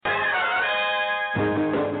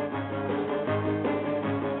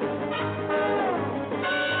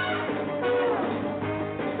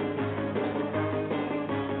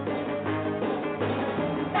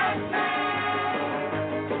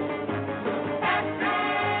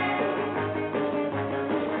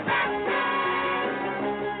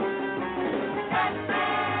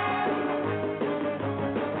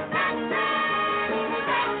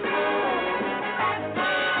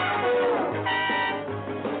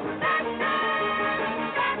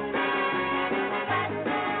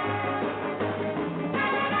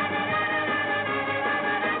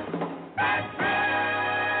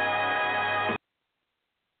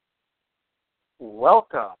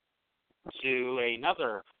welcome to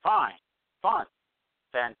another fine, fun,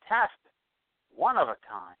 fantastic,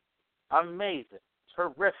 one-of-a-kind, amazing,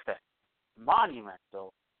 terrific,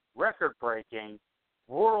 monumental, record-breaking,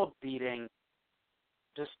 world-beating,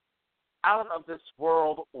 just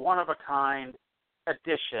out-of-this-world, one-of-a-kind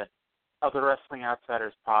edition of the Wrestling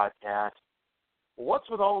Outsiders podcast. What's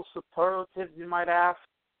with all the superlatives, you might ask?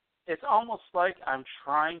 It's almost like I'm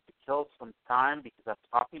trying to kill some time because I'm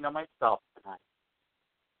talking to myself tonight.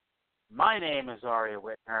 My name is Arya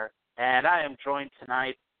Whitner, and I am joined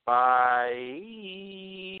tonight by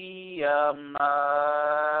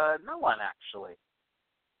no one, actually.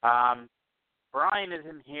 Brian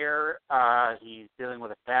isn't here. He's dealing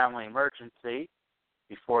with a family emergency.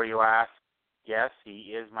 Before you ask, yes,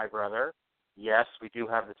 he is my brother. Yes, we do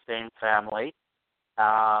have the same family.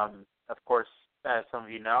 Of course, as some of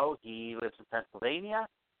you know, he lives in Pennsylvania.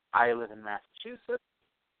 I live in Massachusetts,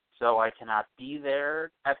 so I cannot be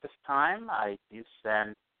there at this time. I do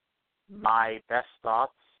send my best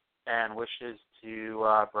thoughts and wishes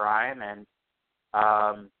to Brian and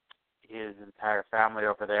his entire family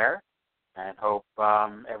over there, and hope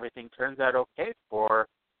everything turns out okay for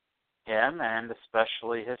him and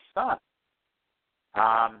especially his son.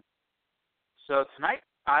 So tonight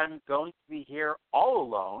I'm going to be here all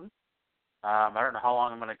alone. I don't know how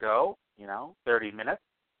long I'm going to go, 30 minutes.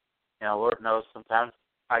 Lord knows sometimes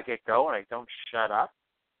I get going, I don't shut up.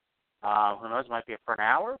 Who knows, it might be for an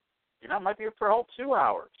hour. It might be for a whole 2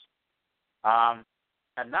 hours. I'm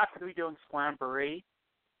not going to be doing Slamboree.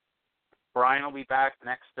 Brian will be back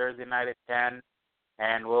next Thursday night at 10,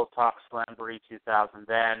 and we'll talk Slamboree 2000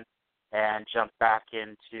 then, and jump back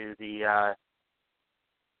into the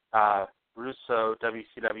Russo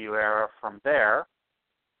WCW era from there.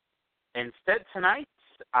 Instead, tonight,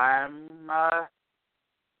 I'm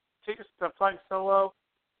flying solo.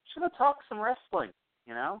 Just going to talk some wrestling,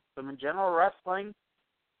 some in general wrestling.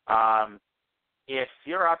 If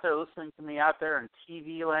you're out there listening to me out there in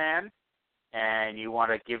TV land and you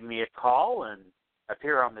want to give me a call and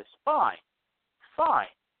appear on this fine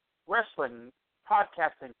wrestling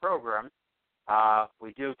podcasting program,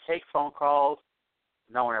 we do take phone calls.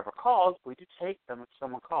 No one ever calls. We do take them if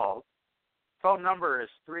someone calls. Phone number is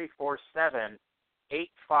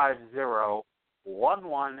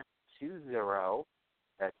 347-850-1120.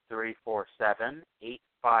 That's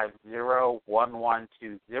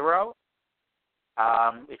 347-850-1120.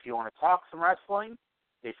 If you want to talk some wrestling,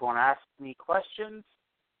 if you want to ask me questions,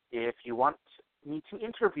 if you want me to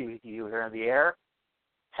interview you here in the air,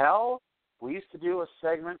 hell, we used to do a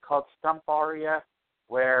segment called Stump Arya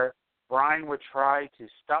where Brian would try to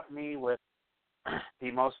stump me with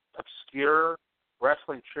the most obscure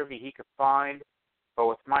wrestling trivia he could find, but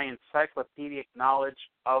with my encyclopedic knowledge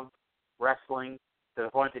of wrestling to the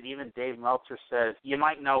point that even Dave Meltzer says, you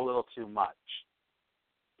might know a little too much.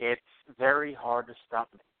 It's very hard to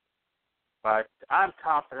stump me. But I'm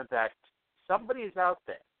confident that somebody is out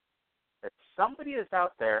there,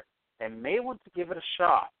 and may want to give it a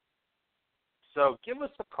shot. So give us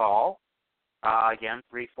a call. Again,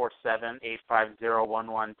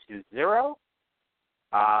 347-850-1120.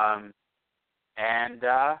 And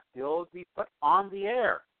you'll be put on the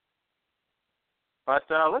air. But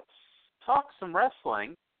let's talk some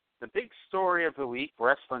wrestling. The big story of the week,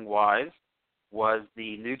 wrestling-wise, was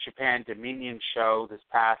the New Japan Dominion show this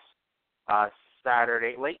past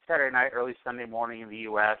Saturday, late Saturday night, early Sunday morning in the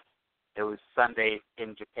U.S. It was Sunday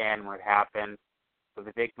in Japan when it happened. With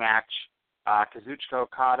a big match, Kazuchika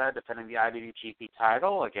Okada defending the IWGP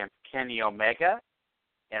title against Kenny Omega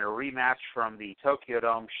in a rematch from the Tokyo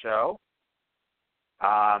Dome show.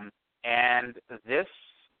 And this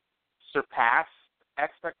surpassed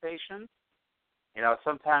expectations.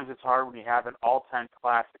 Sometimes it's hard when you have an all-time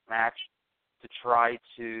classic match to try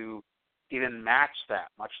to even match that,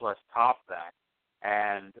 much less top that.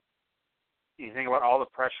 And you think about all the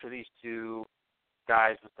pressure these two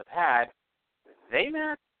guys must have had. They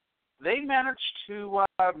managed to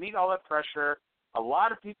meet all that pressure. A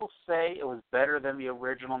lot of people say it was better than the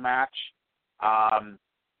original match.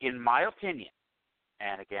 In my opinion,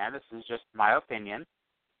 and again, this is just my opinion,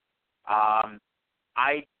 I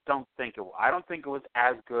don't think it was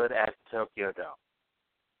as good as the Tokyo Dome.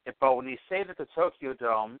 But when you say that the Tokyo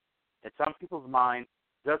Dome, in some people's minds,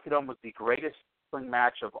 the Tokyo Dome was the greatest wrestling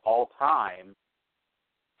match of all time,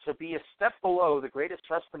 to be a step below the greatest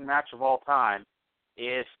wrestling match of all time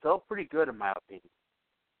is still pretty good in my opinion.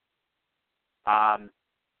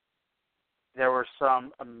 There were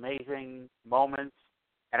some amazing moments,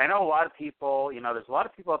 and I know a lot of people, there's a lot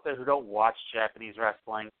of people out there who don't watch Japanese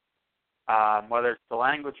wrestling, whether it's the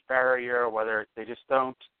language barrier, whether they just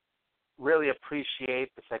don't really appreciate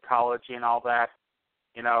the psychology and all that,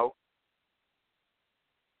 you know,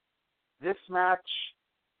 this match,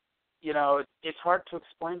 you know, it's hard to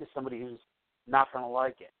explain to somebody who's not going to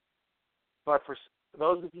like it. But for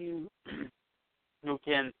those of you who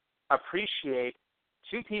can appreciate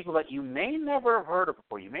two people that you may never have heard of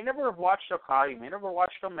before, you may never have watched Okada, you may never have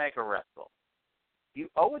watched Omega wrestle, you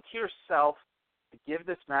owe it to yourself to give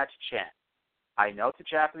this match a chance. I know it's a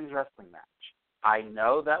Japanese wrestling match. I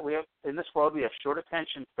know that we have, in this world, we have short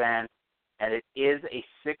attention spans, and it is a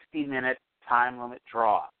 60-minute time limit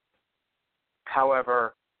draw.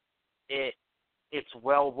 However, it's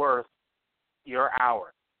well worth your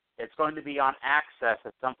hour. It's going to be on Access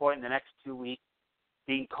at some point in the next 2 weeks,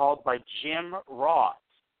 being called by Jim Ross.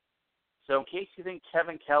 So in case you think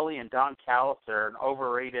Kevin Kelly and Don Callis are an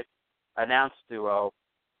overrated announce duo,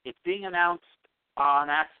 it's being announced on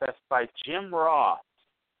Access by Jim Ross.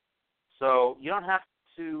 So you don't have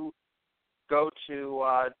to go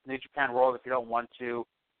to New Japan World if you don't want to.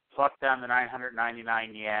 Pluck down the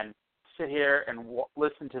 999 yen. Sit here and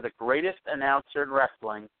listen to the greatest announcer in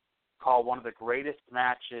wrestling call one of the greatest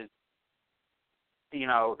matches, you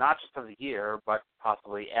know, not just of the year, but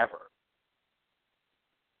possibly ever.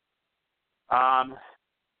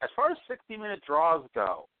 As far as 60-minute draws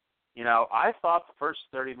go, you know, I thought the first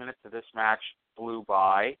 30 minutes of this match flew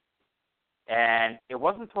by, and it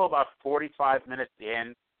wasn't until about 45 minutes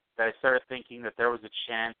in that I started thinking that there was a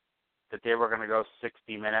chance that they were going to go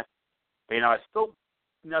 60 minutes. But, you know, I still,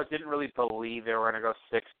 you know, didn't really believe they were going to go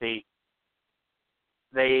 60.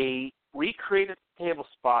 They recreated the table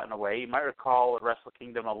spot in a way. You might recall at Wrestle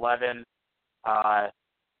Kingdom 11,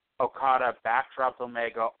 Okada backdropped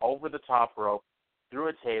Omega over the top rope, through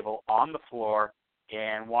a table on the floor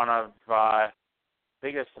in one of the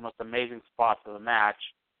biggest and most amazing spots of the match.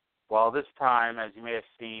 Well, this time, as you may have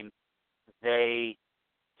seen, they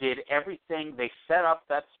did everything. They set up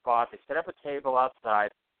that spot. They set up a table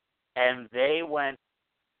outside, and they went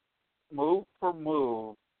move for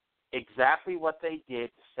move exactly what they did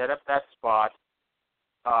to set up that spot.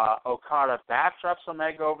 Okada backdrops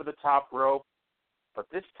Omega over the top rope, but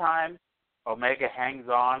this time Omega hangs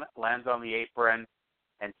on, lands on the apron,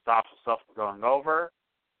 and stops himself from going over.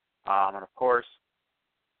 And of course,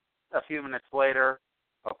 a few minutes later,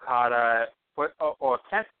 Okada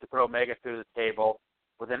attempts to put Omega through the table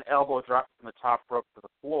with an elbow drop from the top rope to the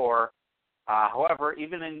floor. However,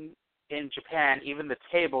 even in Japan, even the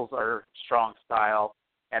tables are strong style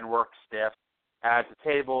and work stiff, as the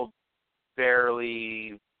table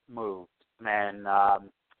barely moved. And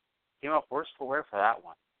came up worse for wear for that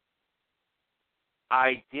one.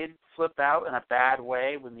 I did flip out in a bad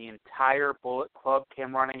way when the entire Bullet Club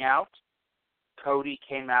came running out. Cody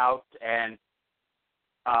came out and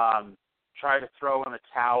tried to throw in a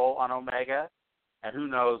towel on Omega, and who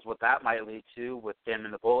knows what that might lead to with him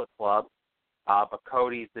in the Bullet Club. But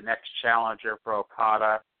Cody's the next challenger for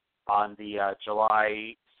Okada on the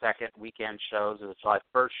July 2nd weekend shows, or the July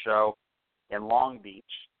 1st show in Long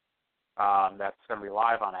Beach. That's going to be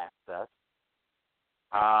live on Access.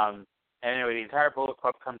 Anyway, the entire Bullet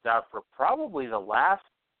Club comes out for probably the last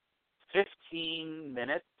 15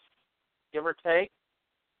 minutes, give or take.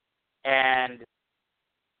 And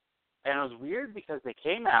it was weird because they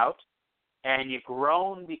came out, and you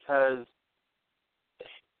groan because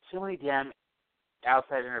too many damn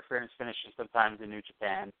outside interference finishes sometimes in New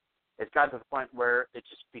Japan. It's got to the point where it's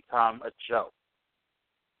just become a joke.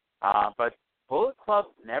 But Bullet Club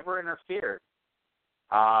never interfered.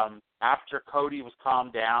 After Cody was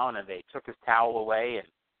calmed down and they took his towel away and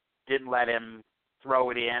didn't let him throw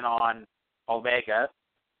it in on Omega,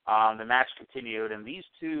 the match continued, and these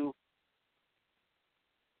two,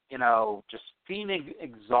 you know, just fiending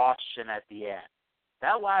exhaustion at the end.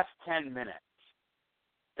 That last 10 minutes,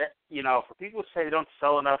 that, you know, for people who say they don't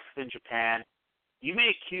sell enough in Japan, you may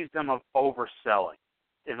accuse them of overselling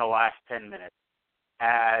in the last 10 minutes,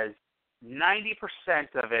 as 90%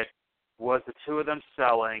 of it was the two of them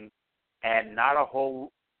selling and not a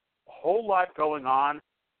whole lot going on.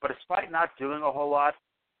 But despite not doing a whole lot,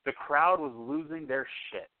 the crowd was losing their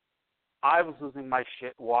shit. I was losing my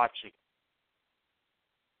shit watching.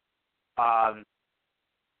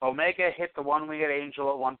 Omega hit the one-winged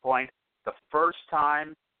angel at one point. The first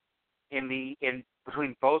time in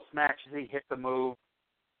between both matches he hit the move.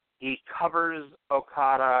 He covers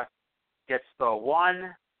Okada, gets the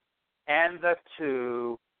 1 and the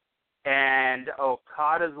 2, and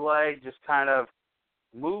Okada's leg just kind of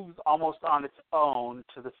moves almost on its own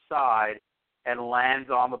to the side and lands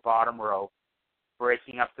on the bottom rope,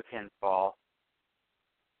 breaking up the pinfall.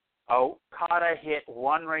 Okada hit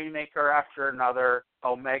one Rainmaker after another.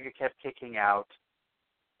 Omega kept kicking out.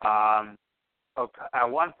 At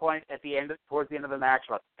one point, towards the end of the match,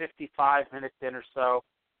 about 55 minutes in or so,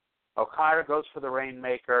 Okada goes for the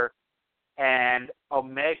Rainmaker, and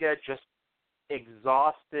Omega, just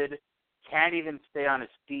exhausted, can't even stay on his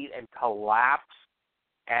feet and collapse.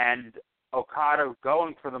 And Okada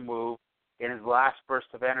going for the move in his last burst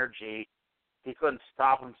of energy, he couldn't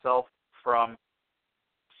stop himself from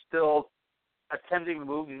still attempting the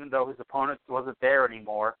move, even though his opponent wasn't there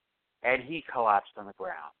anymore, and he collapsed on the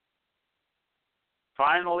ground.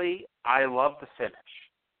 Finally, I love the finish.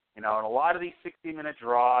 In a lot of these 60-minute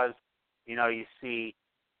draws, you see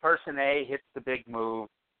person A hits the big move,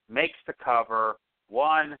 makes the cover,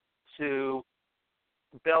 1, 2,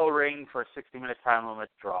 bell ring for a 60-minute time limit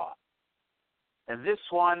draw. And this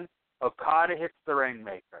one, Okada hits the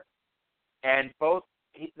Rainmaker, and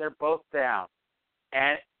they're both down,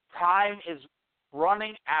 and time is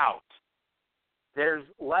running out. There's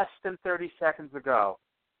less than 30 seconds to go,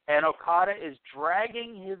 and Okada is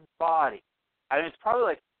dragging his body. I mean, it's probably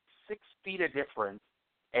like 6 feet of difference,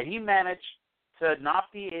 and he managed to not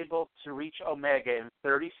be able to reach Omega in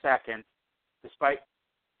 30 seconds, despite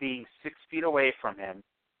being 6 feet away from him.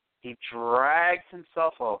 He drags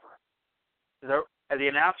himself over. The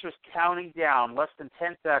announcer's counting down less than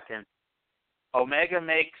 10 seconds. Okada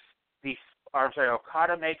makes the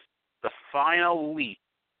final leap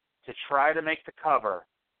to try to make the cover,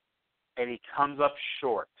 and he comes up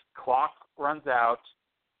short. Clock runs out,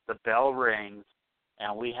 the bell rings,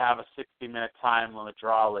 and we have a 60-minute time limit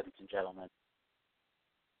draw, ladies and gentlemen.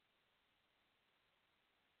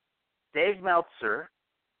 Dave Meltzer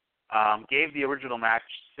gave the original match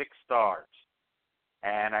 6 stars,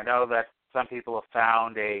 and I know that some people have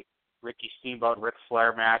found a Ricky Steamboat Ric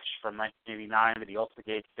Flair match from 1989 that he also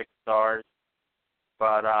gave 6 stars.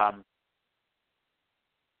 But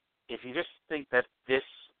if you just think that this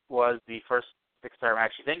was the first 6-star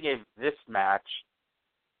match, he then gave this match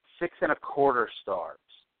 6.25 stars,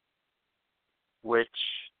 which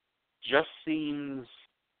just seems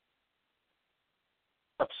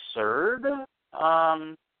absurd.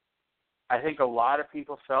 I think a lot of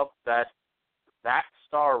people felt that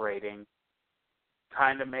star rating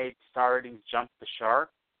kind of made star ratings jump the shark.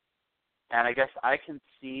 And I guess I can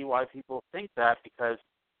see why people think that, because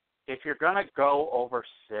if you're going to go over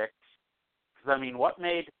 6, because, I mean, what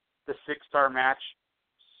made the 6-star match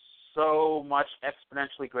so much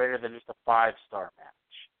exponentially greater than just a 5-star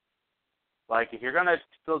match? Like, if you're going to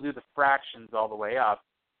still do the fractions all the way up,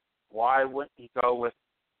 why wouldn't you go with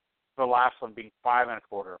the last one being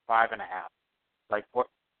 5.25, 5.5? Like, what?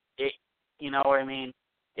 You know what I mean?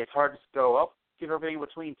 It's hard to go up, give everything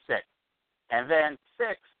between 6, and then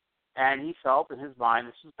 6. And he felt in his mind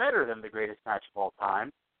this was better than the greatest match of all time.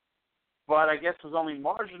 But I guess it was only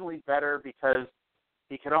marginally better because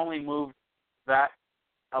he could only move that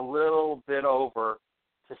a little bit over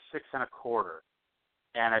to 6.25.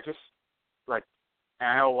 And and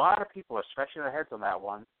I know a lot of people are scratching their heads on that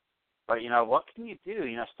one. But, what can you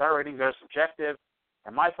do? Star ratings are subjective.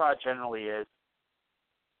 And my thought generally is,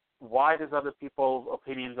 why does other people's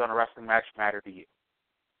opinions on a wrestling match matter to you?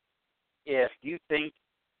 If you think,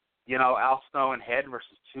 Al Snow and Head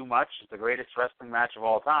versus Too Much is the greatest wrestling match of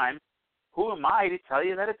all time, who am I to tell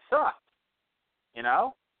you that it sucked? And,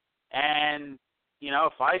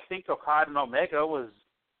 if I think Okada and Omega was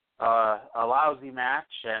a lousy match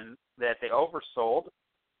and that they oversold,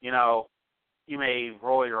 you may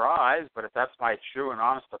roll your eyes, but if that's my true and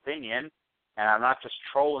honest opinion, and I'm not just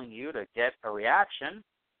trolling you to get a reaction,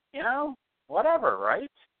 whatever,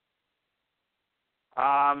 right?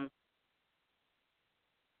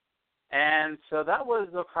 And so that was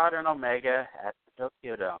Okada and Omega at the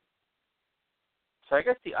Tokyo Dome. So I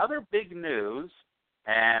guess the other big news,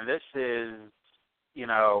 and this is,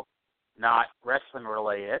 not wrestling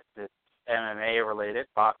related, it's MMA related,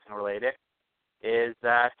 boxing related, is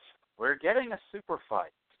that we're getting a super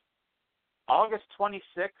fight. August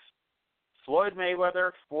 26th, Floyd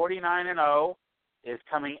Mayweather, 49-0, is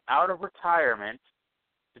coming out of retirement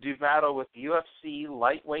to do battle with UFC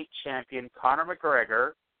lightweight champion Conor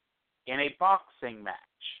McGregor in a boxing match.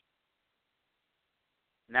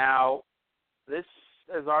 Now, this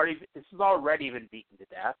has already been beaten to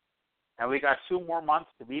death, and we got 2 more months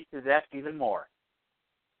to beat to death even more.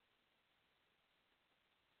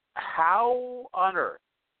 How on earth?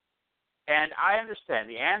 And I understand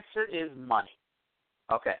the answer is money.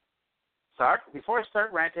 Okay. Before I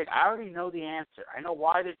start ranting, I already know the answer. I know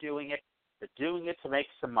why they're doing it. They're doing it to make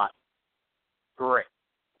some money. Great.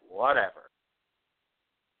 Whatever.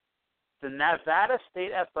 The Nevada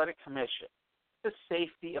State Athletic Commission, the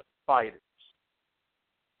safety of fighters.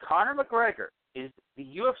 Conor McGregor is the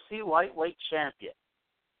UFC lightweight champion.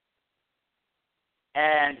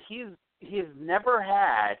 And he's never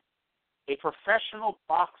had a professional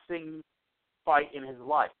boxing fight in his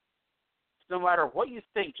life. So no matter what you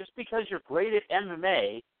think, just because you're great at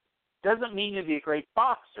MMA doesn't mean you'll be a great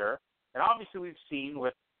boxer. And obviously we've seen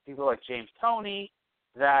with people like James Toney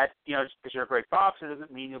that, just because you're a great boxer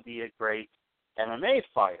doesn't mean you'll be a great MMA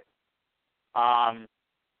fighter.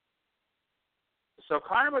 So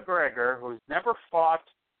Conor McGregor, who's never fought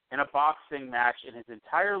in a boxing match in his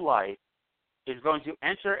entire life, is going to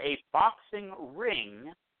enter a boxing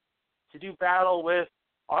ring to do battle with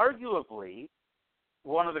arguably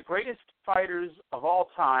one of the greatest fighters of all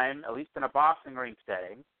time, at least in a boxing ring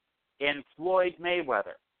setting, in Floyd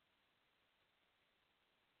Mayweather.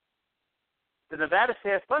 The Nevada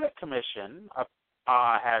State Athletic Commission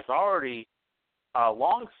has already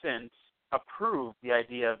long since approved the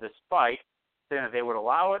idea of this fight, saying that they would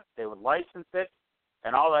allow it, they would license it,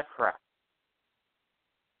 and all that crap.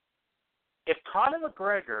 If Conor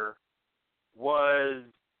McGregor was,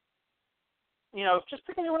 just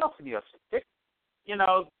pick anyone else in the UFC. Pick,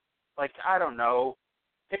 I don't know,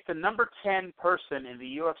 pick the number 10 person in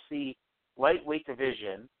the UFC lightweight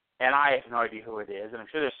division, and I have no idea who it is, and I'm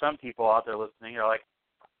sure there's some people out there listening who are like,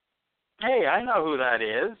 hey, I know who that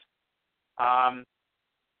is. I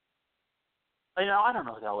don't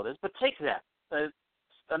know who the hell it is, but take that.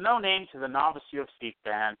 A no name to the novice UFC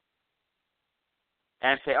fan,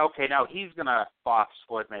 and say, okay, now he's going to box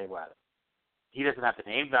Floyd Mayweather. He doesn't have the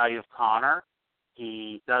name value of Conor.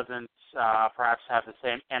 He doesn't perhaps have the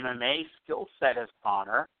same MMA skill set as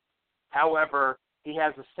Conor. However, he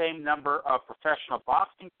has the same number of professional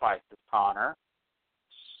boxing fights as Conor,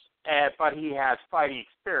 but he has fighting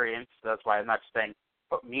experience. So that's why I'm not saying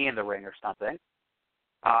put me in the ring or something.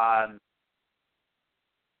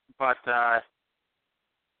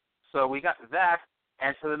 So we got that.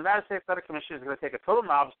 And so the Nevada State Athletic Commission is going to take a total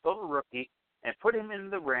novice, total rookie, and put him in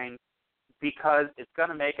the ring because it's going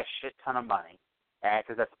to make a shit ton of money,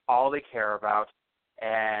 because that's all they care about.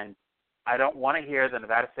 And I don't want to hear the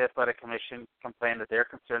Nevada State Athletic Commission complain that they're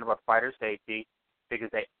concerned about fighter safety, because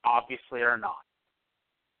they obviously are not.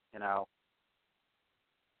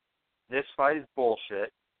 This fight is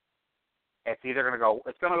bullshit. It's going to go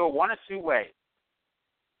one of two ways.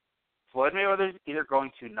 Floyd Mayweather is either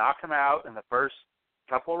going to knock him out in the first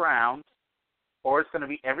couple rounds, or it's going to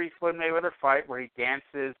be every Floyd Mayweather fight where he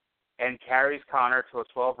dances and carries Conor to a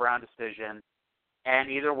 12-round decision,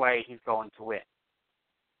 and either way, he's going to win.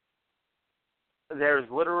 There's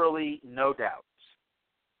literally no doubt.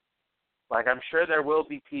 I'm sure there will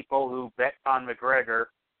be people who bet on McGregor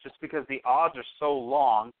just because the odds are so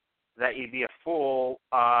long that you'd be a fool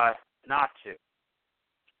not to.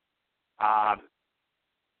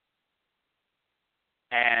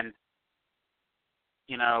 And,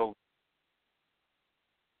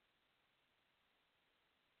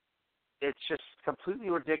 it's just completely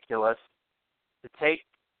ridiculous to take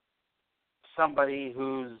somebody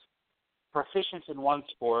who's proficient in one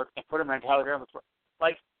sport and put him in entirely different sport.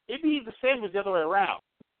 It'd be the same as the other way around.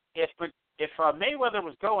 If Mayweather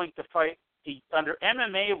was going to fight under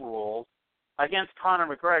MMA rules against Conor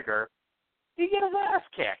McGregor, he'd get his ass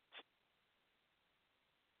kicked.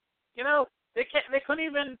 They couldn't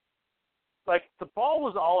even, the ball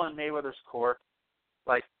was all in Mayweather's court.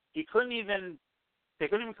 They couldn't even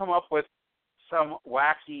come up with some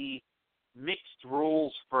wacky mixed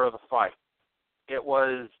rules for the fight. It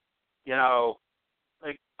was, they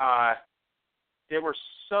were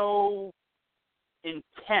so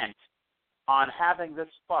intent on having this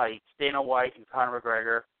fight, Dana White and Conor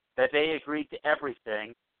McGregor, that they agreed to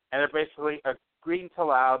everything, and they're basically agreeing to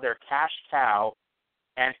allow their cash cow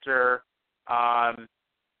enter a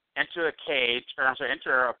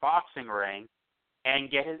boxing ring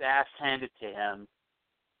and get his ass handed to him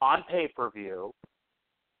on pay-per-view.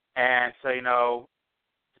 And so,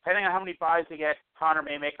 depending on how many buys they get, Conor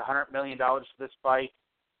may make $100 million for this fight.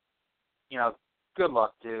 Good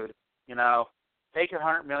luck, dude. Take your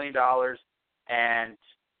 $100 million and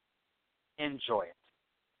enjoy it.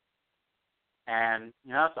 And,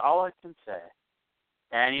 that's all I can say.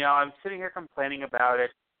 And, I'm sitting here complaining about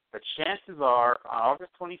it, but chances are, on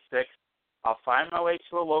August 26th, I'll find my way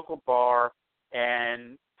to a local bar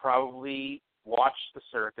and probably watch the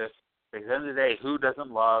circus. Because at the end of the day, who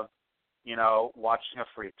doesn't love, watching a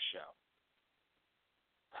freak show?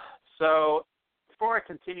 So, before I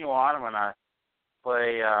continue on, I'm going to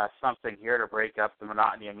play something here to break up the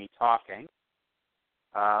monotony of me talking.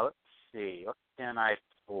 Let's see. What can I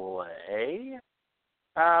play?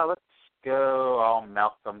 Let's go all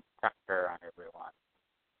Malcolm Tucker on everyone.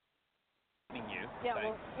 Yeah,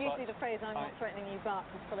 well, usually the phrase "I'm not threatening you, but"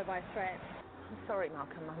 is followed by a threat. I'm sorry,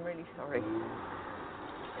 Malcolm. I'm really sorry.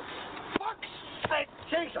 fuck's sake,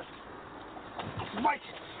 Jesus! Right,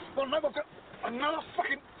 well now we've got another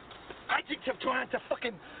fucking adjective trying to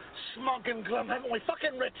fucking smug and glum, haven't we?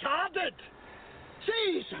 Fucking retarded!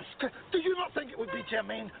 Jesus! Do you not think it would be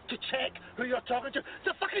germane to check who you're talking to?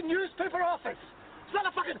 It's a fucking newspaper office! It's not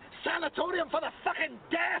a fucking sanatorium for the fucking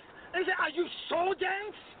deaf! Is it? Are you so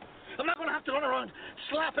dense? I'm not going to have to run around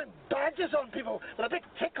slapping badges on people with a big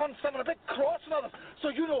tick on some and a big cross on others so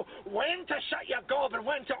you know when to shut your gob and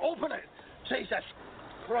when to open it. Jesus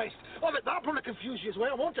Christ. Oh, but that'll probably confuse you as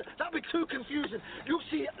well, won't it? That'll be too confusing. You'll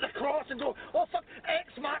see the cross and go, oh, fuck,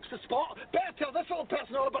 X marks the spot. Better tell this little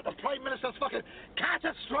person all about the Prime Minister's fucking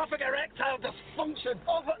catastrophic erectile dysfunction.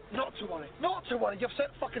 Oh, but not to worry. Not to worry. You've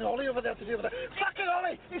sent fucking Ollie over there to deal with it. Fucking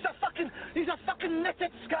Ollie! He's a fucking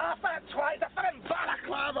knitted scarf, that twat. He's a fucking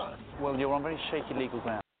balaclava. Well, you're on very shaky legal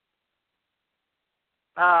ground.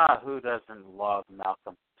 Who doesn't love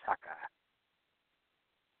Malcolm Tucker?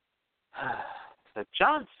 So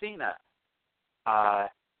John Cena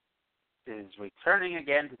is returning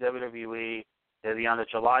again to WWE. He'll be on the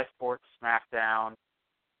July 4th SmackDown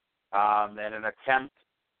in an attempt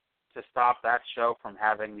to stop that show from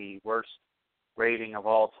having the worst rating of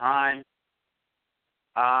all time.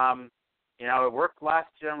 It worked last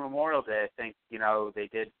year on Memorial Day. I think, they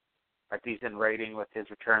did a decent rating with his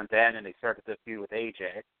return then, and they started the feud with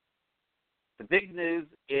AJ. The big news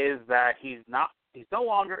is that he's no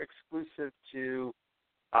longer exclusive to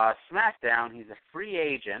SmackDown. He's a free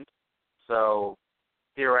agent, so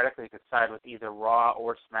theoretically he could side with either Raw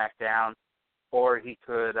or SmackDown, or he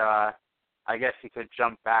could, he could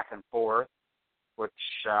jump back and forth, which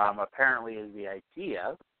apparently is the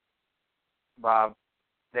idea.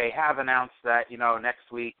 They have announced that,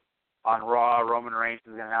 next week on Raw, Roman Reigns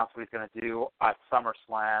is going to announce what he's going to do at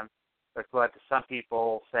SummerSlam. Which led to some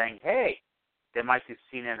people saying, hey, they might do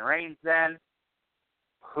Cena and Reigns then.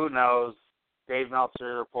 Who knows? Dave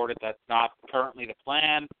Meltzer reported that's not currently the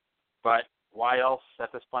plan, but why else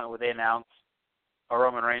at this point would they announce a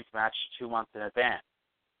Roman Reigns match 2 months in advance?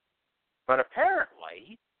 But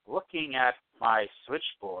apparently, looking at my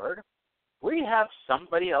switchboard, we have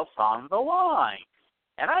somebody else on the line.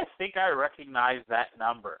 And I think I recognize that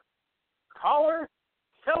number. Caller,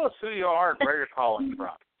 tell us who you are and where you're calling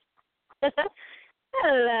from.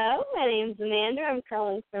 Hello, my name's Amanda. I'm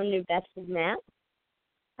calling from New Bedford, Mass.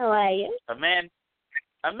 How are you? Amanda,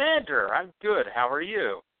 I'm good. How are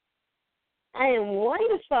you? I am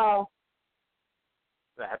wonderful.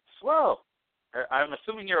 That's swell. I'm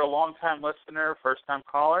assuming you're a long-time listener, first-time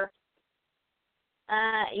caller?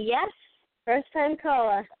 Yes, first-time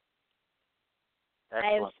caller. Excellent.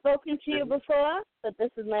 I have spoken to you before, but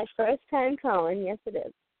this is my first time calling. Yes, it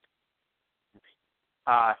is.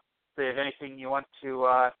 Do you have anything you want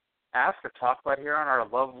to ask or talk about here on our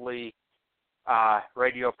lovely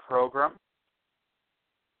radio program?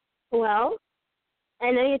 Well,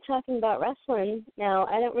 I know you're talking about wrestling. Now,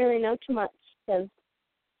 I don't really know too much because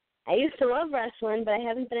I used to love wrestling, but I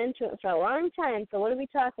haven't been into it for a long time. So what are we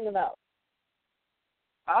talking about?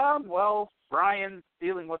 Well, Brian's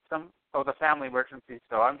dealing with some of the family emergency,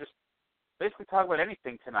 so I'm just basically talking about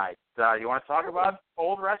anything tonight. You want to talk about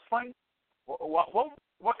old wrestling?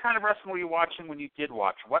 What kind of wrestling were you watching when you did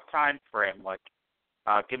watch? What time frame?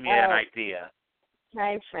 Give me an idea.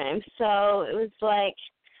 Time frame. So it was like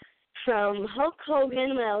from Hulk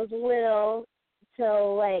Hogan when I was little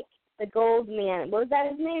till the Gold Man. What was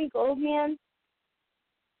that his name? Gold Man?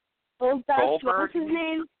 Gold Dust? What was his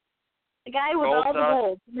name? The guy with all the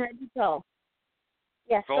gold from head to toe.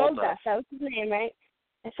 Yes, Gold Dust. That was his name, right?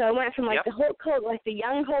 And so I went from the Hulk Hogan, the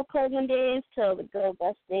young Hulk Hogan days till the Gold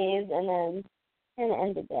Dust days, and then kind of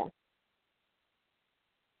ended there.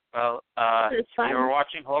 Well, you were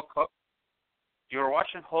watching Hulk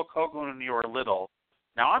Hogan when you were little.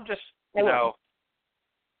 Now I'm just, and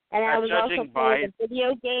I was also judging playing the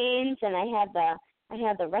video games, and I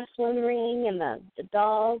had the wrestling ring and the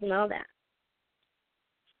dolls and all that.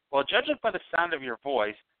 Well, judging by the sound of your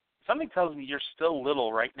voice, something tells me you're still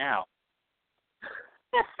little right now.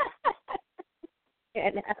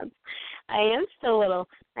 I am still little.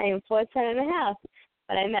 I am 14.5,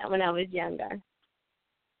 but I met when I was younger.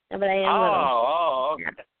 But I am little. Oh,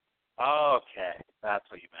 okay. Okay, that's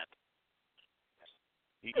what you meant.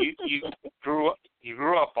 You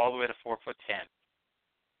grew up all the way to 4'10".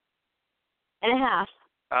 And a half.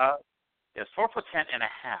 Yes, 4'10" and a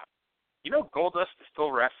half. You know Goldust is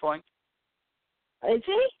still wrestling? Is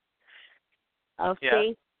he? Oh,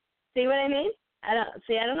 yeah. See what I mean? I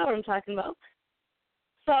don't know what I'm talking about.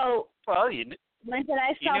 So, well, when did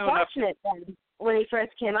I stop watching it then? When he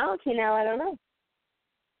first came out? I don't know.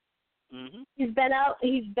 Mm-hmm. He's been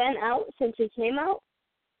out since he came out?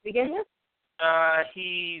 begin with?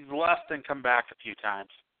 He's left and come back a few times.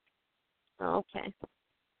 Oh, okay.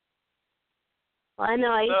 Well, I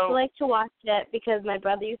know I used to like to watch it because my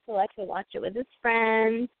brother used to like to watch it with his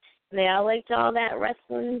friends. They all liked all that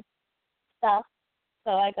wrestling stuff,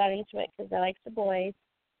 so I got into it because I like the boys,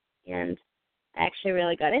 and I actually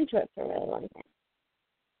really got into it for a really long time.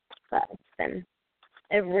 But it's been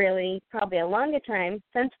probably a longer time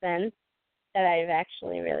since then that I've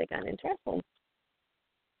actually really gotten into wrestling.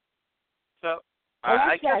 So,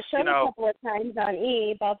 I guess, a couple of times on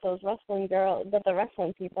E about those wrestling girls, about the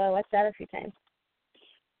wrestling people. I watched that a few times.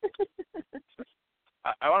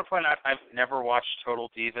 I want to point out I've never watched Total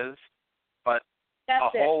Divas, but a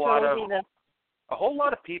whole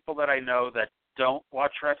lot of people that I know that don't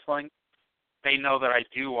watch wrestling, they know that I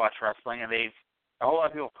do watch wrestling, and a whole lot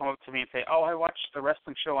of people come up to me and say, "Oh, I watched the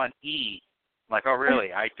wrestling show on E." I'm like, "Oh,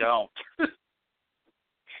 really? I don't."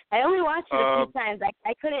 I only watched it a few times.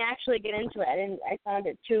 I couldn't actually get into it. I found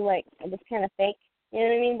it too, it was kind of fake. You know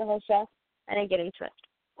what I mean? The whole show. I didn't get into it.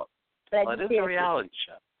 Well, it is a reality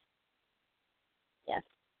show. Yes.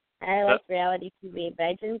 I like reality TV, but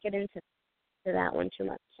I didn't get into that one too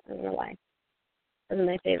much. I don't know why. It wasn't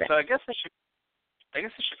my favorite. So I guess I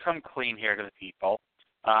should come clean here to the people.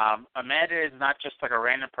 Amanda is not just like a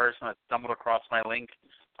random person that stumbled across my link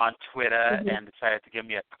on Twitter and decided to give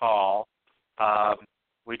me a call.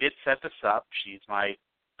 We did set this up. She's my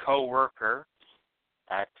co-worker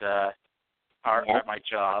at my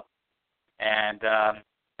job, and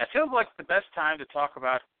it feels like the best time to talk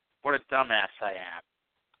about what a dumbass I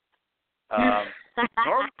am.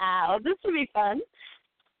 This would be fun.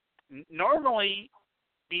 Normally,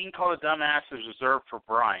 being called a dumbass is reserved for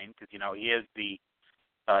Brian because he is the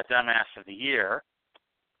dumbass of the year.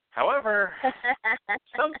 However,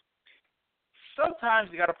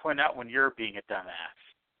 sometimes you got to point out when you're being a dumbass.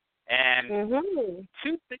 And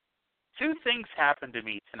two things happened to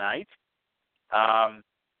me tonight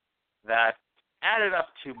that added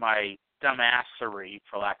up to my dumbassery,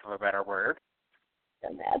 for lack of a better word.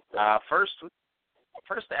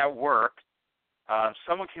 First at work,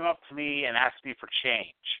 someone came up to me and asked me for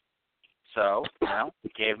change. So, I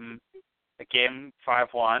gave him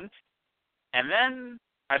 5 ones, and then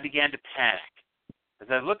I began to panic. As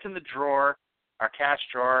I looked in the drawer, our cash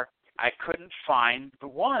drawer, I couldn't find the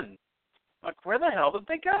one. Like, where the hell did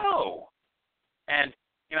they go? And,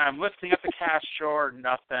 I'm lifting up the cash drawer,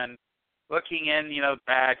 nothing. Looking in,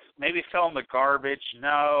 bags, maybe it fell in the garbage.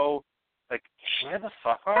 No. Like, where the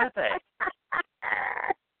fuck are they?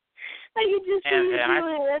 I can just see you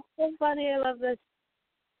doing it. That's so funny. I love this.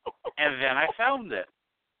 And then I found it.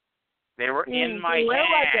 They were in my where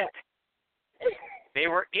hand. Was it? They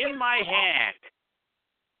were in my hand.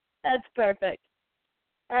 That's perfect.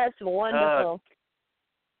 That's wonderful.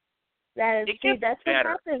 That's what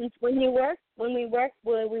happens when we work.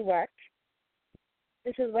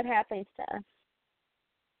 This is what happens to us.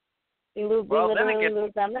 We literally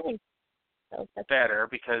lose our money. So that's better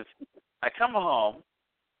because I come home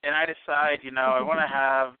and I decide, I want to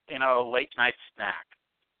have, a late night snack.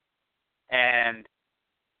 And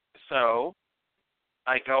so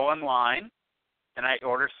I go online and I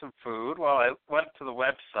order some food. Well, I went to the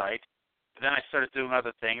website, but then I started doing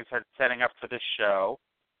other things, started setting up for this show.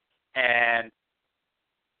 And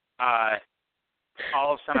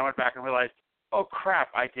all of a sudden I went back and realized, oh, crap,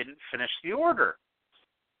 I didn't finish the order.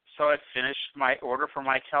 So I finished my order for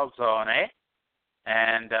my calzone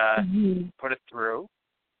and put it through.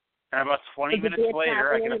 And about 20 minutes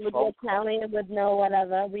later, I get a phone call. Italian with no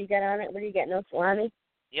whatever. What do you get on it? What do you get? No salami?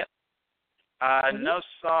 Yep. No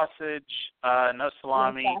sausage, no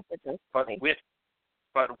salami, but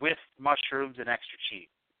with mushrooms and extra cheese.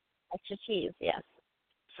 Extra cheese, yes.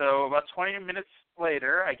 So about 20 minutes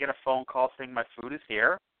later, I get a phone call saying my food is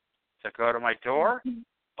here. So I go to my door,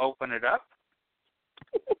 open it up,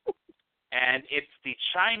 and it's the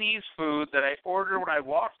Chinese food that I ordered when I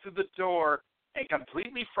walked through the door and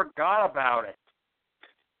completely forgot about it.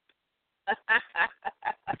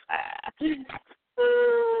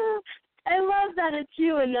 I love that it's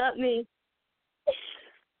you and not me.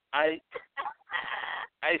 I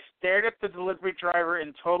stared at the delivery driver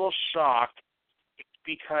in total shock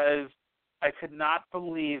because I could not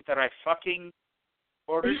believe that I fucking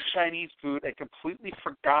ordered Chinese food and completely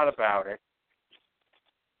forgot about it.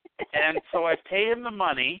 And so I pay him the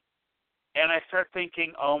money, and I start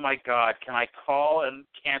thinking, oh, my God, can I call and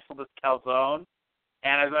cancel this calzone?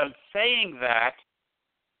 And as I'm saying that,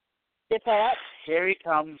 here he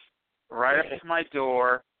comes right up to my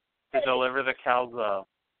door to deliver the calzone.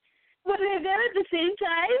 Were they there at the same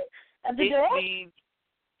time at the door?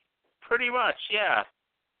 Pretty much, yeah.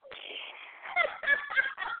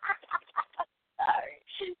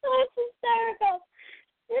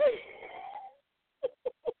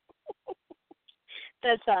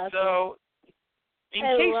 That's awesome. So, in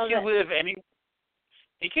case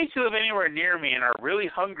you live anywhere near me and are really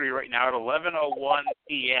hungry right now at 11:01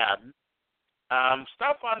 p.m.,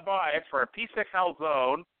 stop on by for a piece of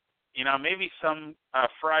calzone. Maybe some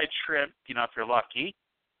fried shrimp. If you're lucky.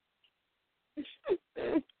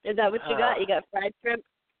 Is that what you got? You got fried shrimp?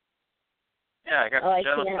 Yeah, I got some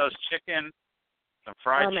General Tso's chicken, some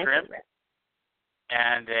fried shrimp, favorite.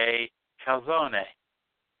 and a calzone.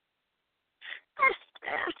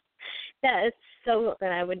 That is so something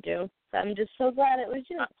I would do. So I'm just so glad it was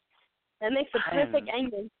you. That makes a perfect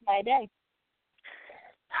ending to my day.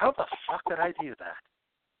 How the fuck did I do that?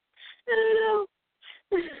 I don't know.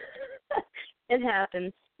 It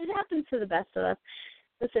happens. It happens to the best of us.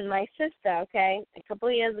 Listen, my sister, okay, a couple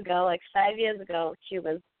of years ago, like 5 years ago, she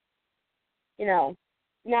was,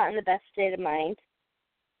 not in the best state of mind,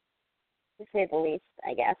 to say the least,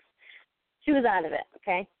 I guess. She was out of it,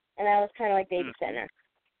 okay? And I was kind of like babysitting her.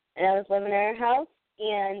 And I was living in her house,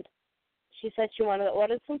 and she said she wanted to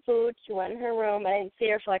order some food. She went in her room. I didn't see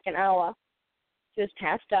her for like an hour. She was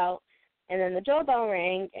passed out. And then the doorbell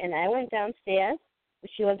rang, and I went downstairs.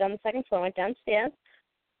 She lived on the second floor. I went downstairs,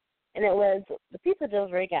 and it was the pizza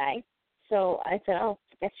delivery guy. So I said, I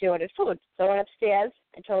guess she ordered food. So I went upstairs.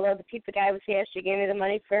 I told her the pizza guy was here. She gave me the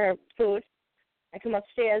money for her food. I come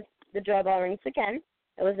upstairs. The doorbell rings again.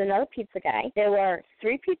 It was another pizza guy. There were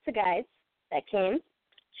 3 pizza guys that came,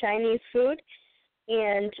 Chinese food,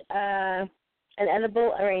 and an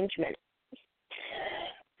edible arrangement.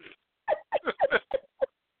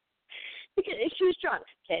 She was drunk.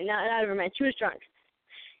 Okay, not out of her mind. She was drunk.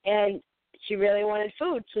 And she really wanted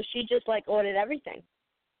food, so she just, ordered everything.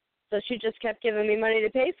 So she just kept giving me money to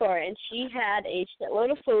pay for it, and she had a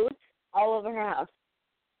shitload of food all over her house.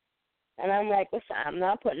 And I'm like, listen, I'm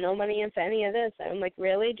not putting no money in for any of this. I'm like,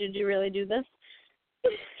 really? Did you really do this?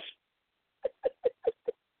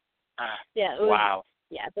 Yeah. It was, wow.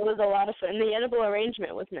 Yeah, there was a lot of food. And the edible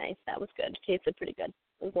arrangement was nice. That was good. It tasted pretty good.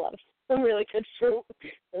 There was a lot of some really good fruit.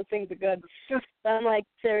 Those things are good. So I'm like,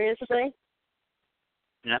 seriously?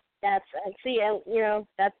 Yeah. That's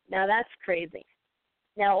that's crazy.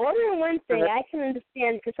 Now, ordering one thing, I can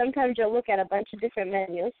understand because sometimes you'll look at a bunch of different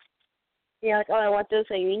menus. You're like, I want this,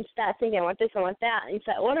 or you start thinking, I want this, I want that. And you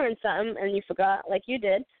start ordering something, and you forgot, like you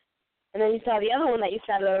did. And then you saw the other one that you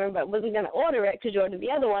started ordering, but wasn't going to order it because you ordered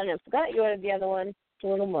the other one and forgot you ordered the other one. It's a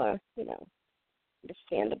little more,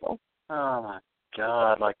 understandable. Oh, my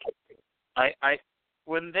God. I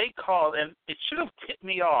when they called, and it should have tipped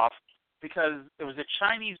me off because it was a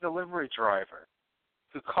Chinese delivery driver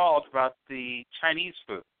who called about the Chinese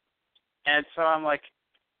food. And so I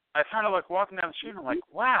kind of walking down the street, and I'm like,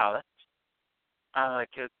 wow,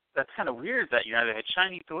 that's kind of weird that, they had a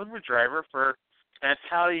Chinese delivery driver for an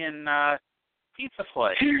Italian pizza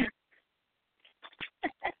place.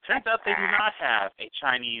 Turns out they do not have a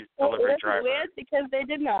Chinese delivery driver. It's weird because they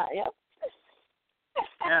did not, yep.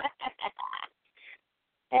 Yeah.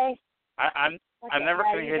 Hey. I'm never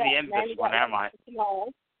going to hear the end of this one, am I?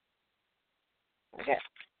 Okay.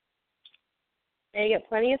 There you get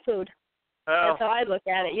plenty of food. Oh. That's how I look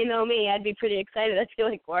at it. You know me, I'd be pretty excited. I'd feel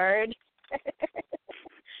like, word.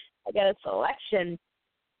 I got a selection.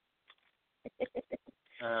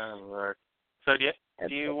 Oh, Lord. So do you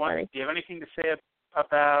have anything to say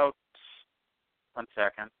about? 1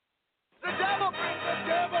 second. The devil! The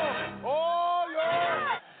devil! Oh,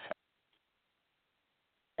 yeah!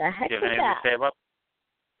 The heck Do you is have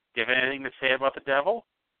anything to say about the devil?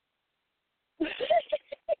 Do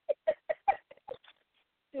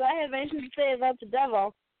I have anything to say about the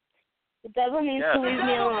devil? The devil needs to leave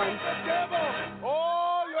me alone. The devil!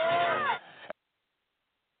 Oh, yeah!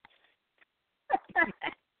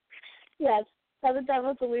 Yes, tell the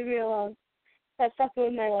devil to leave me alone. That's fucking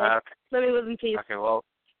with my life. Okay. Let me live in peace. Okay, well,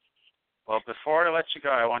 before I let you go,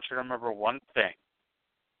 I want you to remember one thing.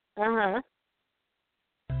 Uh-huh.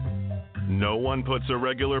 No one puts a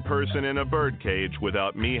regular person in a birdcage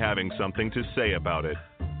without me having something to say about it.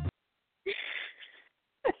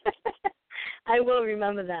 I will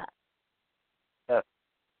remember that.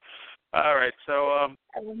 All right, so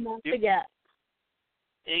I will not forget.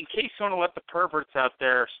 In case you want to let the perverts out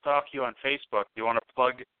there stalk you on Facebook, do you want to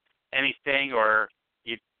plug anything, or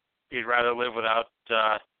you'd rather live without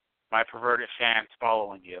my perverted fans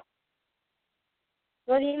following you?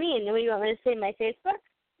 What do you mean? What do you want me to say? My Facebook?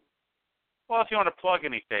 Well, if you want to plug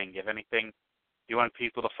anything, if anything, you want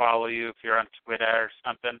people to follow you, if you're on Twitter or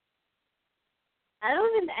something. I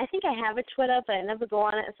think I have a Twitter, but I never go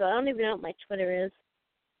on it, so I don't even know what my Twitter is.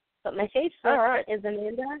 But my Facebook is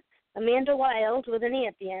Amanda Wild with an E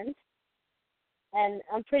at the end. And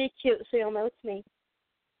I'm pretty cute, so you'll know it's me.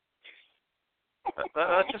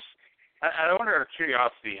 Just, I wonder out of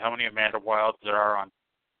curiosity how many Amanda Wilds there are on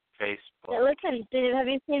Facebook. Yeah, listen, have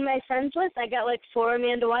you seen my friends list? I got like 4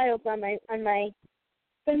 Amanda Wilds on my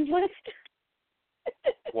friends list.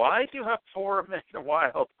 Why do you have 4 Amanda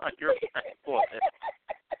Wilds on your friends list?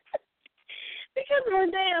 Because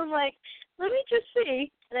one day I'm like, let me just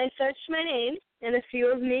see. And I searched my name, and a few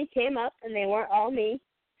of me came up, and they weren't all me.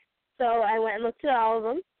 So I went and looked at all of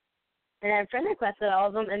them, and I friend requested all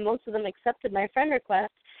of them, and most of them accepted my friend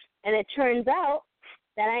request. And it turns out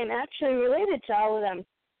that I'm actually related to all of them.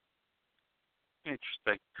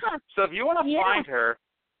 Interesting. Huh. So if you want to find her,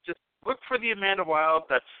 just look for the Amanda Wild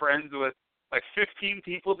that's friends with like 15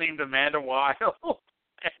 people named Amanda Wild.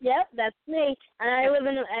 Yep, that's me. And I live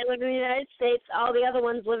in the United States. All the other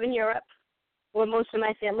ones live in Europe, where most of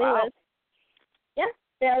my family lives. Yeah,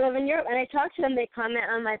 they all live in Europe. And I talk to them. They comment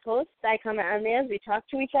on my posts. I comment on theirs. We talk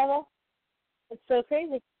to each other. It's so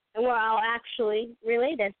crazy. And we're all actually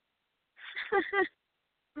related.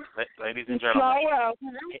 Ladies and gentlemen, Small world,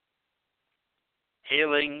 you know?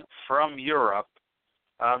 Hailing from Europe,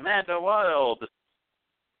 Amanda Wild.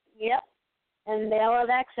 Yep. And they all have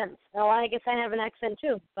accents. Well, I guess I have an accent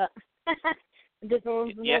too, but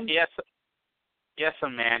different one. Yes,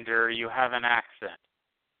 Amanda, you have an accent.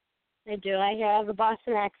 I do. I have a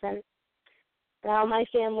Boston accent. And all my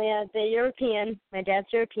family, they're European. My dad's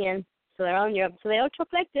European, so they're all in Europe. So they all talk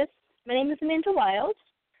like this. My name is Amanda Wild.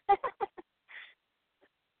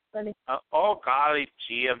 Funny. Oh, golly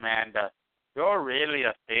gee, Amanda. You're really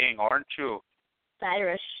a thing, aren't you? It's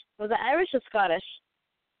Irish. Was it Irish or Scottish?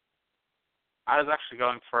 I was actually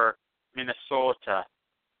going for Minnesota.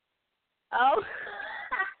 Oh.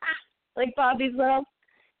 Like Bobby's World.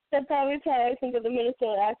 That's how I think of the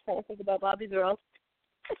Minnesota accent. I think about Bobby's World.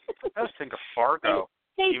 I was thinking Fargo.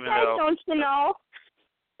 Hey, even Ted, though, don't you know?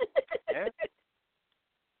 Yeah.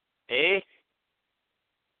 Hey?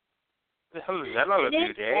 What the hell is that all to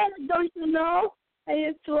do, Dave? Don't you know? I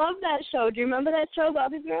used to love that show. Do you remember that show,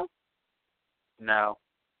 Bobby's World? No.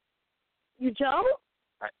 You don't?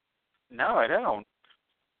 No, I don't.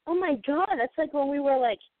 Oh, my God. That's like when we were,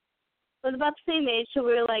 like, was about the same age, so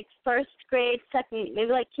we were, like, first grade, second,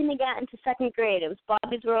 maybe, like, kindergarten to second grade. It was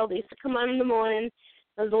Bobby's World. It used to come on in the morning.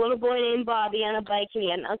 There was a little boy named Bobby on a bike, and he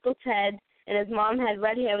had an Uncle Ted, and his mom had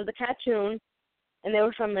red hair. It was a cartoon, and they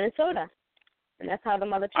were from Minnesota. And that's how the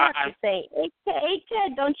mother talked. She'd say, hey,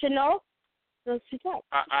 Ted, don't you know? So she talked.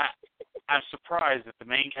 I'm surprised that the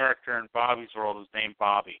main character in Bobby's World was named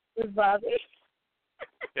Bobby. It was Bobby.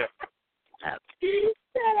 Yeah.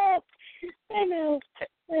 Shut up. I know.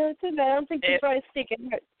 I don't think you're probably speaking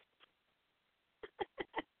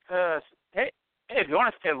hurt. Hey, if you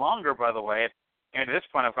want to stay longer, by the way, and at this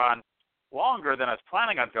point I've gone longer than I was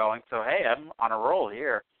planning on going, so hey, I'm on a roll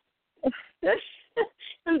here.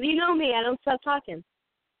 You know me, I don't stop talking.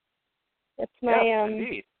 That's my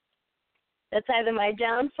indeed. That's either my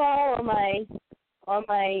downfall or my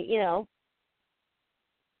you know,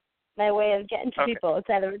 my way of getting to people. It's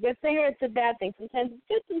either a good thing or it's a bad thing. Sometimes it's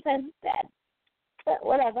good, sometimes it's bad. But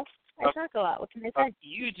whatever. I talk a lot. What can I say?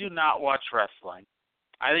 You do not watch wrestling.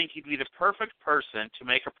 I think you'd be the perfect person to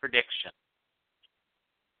make a prediction.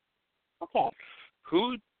 Okay.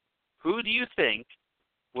 Who do you think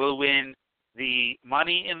will win the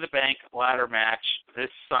Money in the Bank ladder match this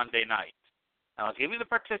Sunday night? Now, I'll give you the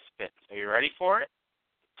participants. Are you ready for it?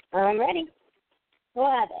 I'm ready. Who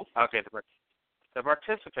are they? Okay, the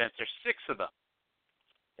participants, there's 6 of them.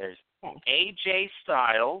 There's AJ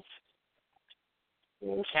Styles,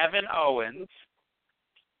 Kevin Owens,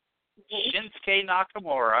 Shinsuke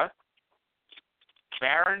Nakamura,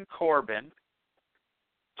 Baron Corbin,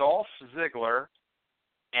 Dolph Ziggler,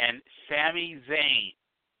 and Sami Zayn.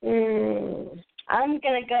 I'm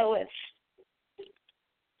going to go with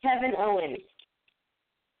Kevin Owens.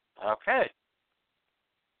 Okay.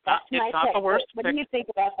 That's it's my not pick. the worst What pick. do you think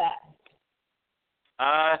about that?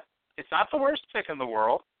 It's not the worst pick in the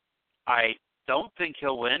world. I don't think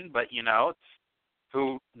he'll win, but, you know,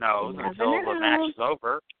 who knows until the match is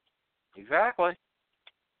over. Exactly.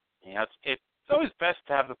 You know, it's always best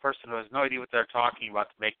to have the person who has no idea what they're talking about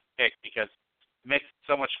to make the pick because it makes it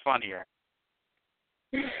so much funnier.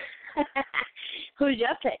 Who's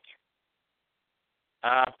your pick?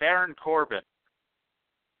 Baron Corbin.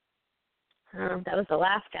 That was the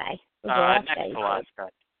last guy. Next to last guy.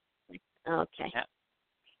 Okay. Yeah.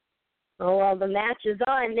 Oh, well, the match is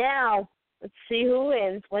on now. Let's see who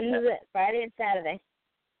wins. When is it? Friday and Saturday?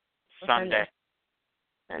 Sunday.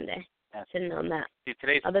 Sunday. Yeah. Should have known that. See,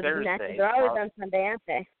 today's Other Thursday. matches are always on Sunday, aren't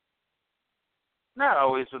they? Not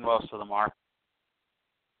always, but most of them are.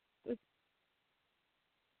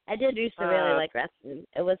 I did used to really like wrestling.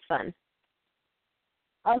 It was fun.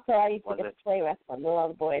 Also, I used to Was get it? to play wrestling with all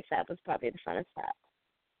the boys. That was probably the funnest part.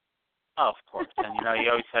 Oh, of course. And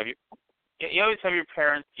you always have your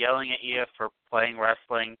parents yelling at you for playing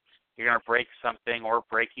wrestling. You're gonna break something or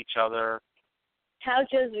break each other.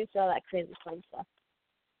 Couches, we saw that crazy fun stuff.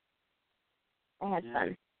 I had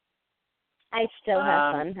fun. I still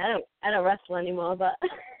have fun. I don't wrestle anymore, but.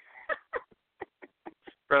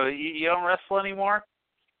 Bro, you don't wrestle anymore?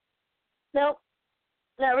 Nope,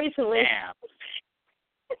 not recently. Damn.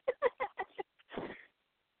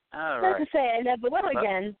 All Not right. to say I never will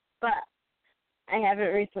again, but I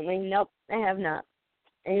haven't recently. Nope, I have not.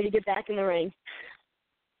 I need to get back in the ring.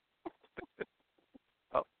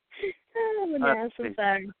 Oh. I'm an ass, I'm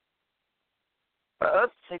sorry.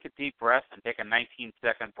 Let's take a deep breath and take a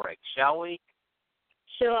 19-second break, shall we?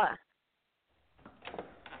 Sure.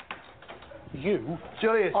 You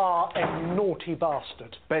Julius. are a naughty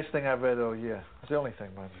bastard. Best thing I've read all year. It's the only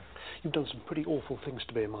thing, mind you. You've done some pretty awful things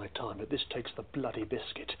to me in my time, but this takes the bloody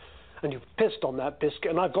biscuit. And you've pissed on that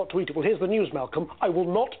biscuit, and I've got to eat it. Well, here's the news, Malcolm. I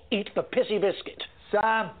will not eat the pissy biscuit.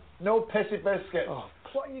 Sam, no pissy biscuit. Oh.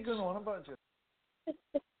 What are you going on about, Julius?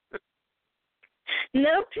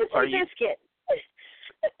 No pissy biscuit.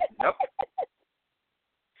 Nope.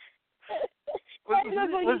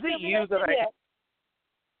 Was it you that I...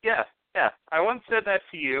 Yeah. I once said that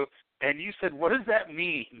to you, and you said, what does that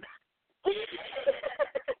mean?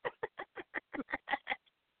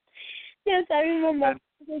 Yes, I remember.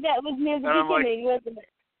 That was near the beginning, wasn't it?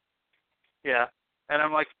 Yeah. And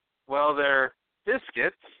I'm like, well, they're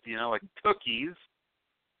biscuits, like cookies,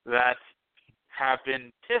 that have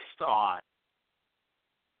been pissed on.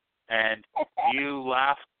 And you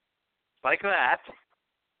laughed like that.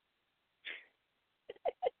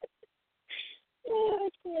 That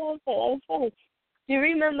was funny. Do you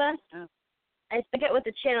remember? Yeah. I forget what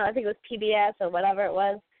the channel, I think it was PBS or whatever it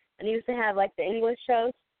was, and he used to have, like, the English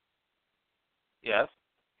shows. Yes.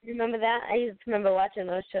 You remember that? I used to remember watching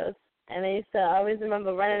those shows, and I used to always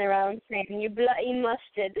remember running around saying, you bloody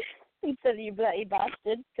mustard, instead of you bloody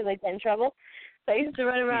bastard, because I got in trouble. So I used to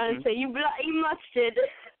run around and say, you bloody mustard.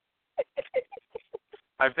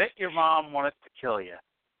 I bet your mom wanted to kill you.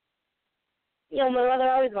 My mother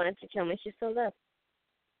always wanted to kill me. She still does.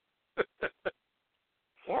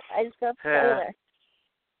 Yeah, I just got upset with her.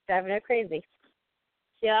 Driving her crazy.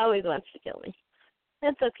 She always wants to kill me.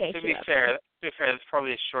 That's okay. To be fair, it's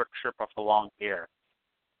probably a short trip off a long pier.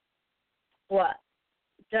 What?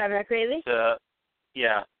 Driving her crazy?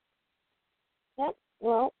 Yeah. Yep.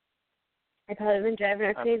 Well, I've probably been driving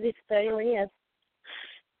her crazy for 31 years.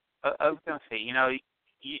 I was going to say,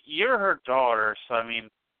 you're her daughter, so, I mean,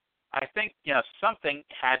 I think, something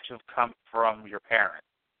had to have come from your parents.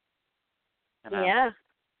 Yeah.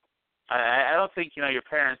 I don't think, your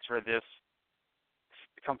parents were this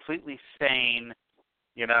completely sane,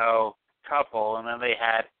 couple, and then they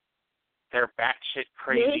had their batshit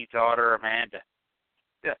crazy daughter, Amanda.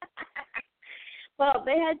 Yeah. Well,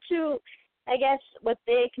 they had two, I guess, what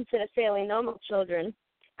they consider fairly normal children.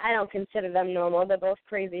 I don't consider them normal. They're both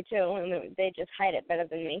crazy, too, and they just hide it better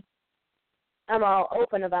than me. I'm all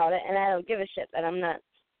open about it, and I don't give a shit that I'm nuts.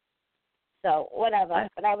 So, whatever.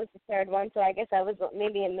 But I was the third one, so I guess I was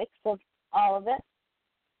maybe a mix of all of it.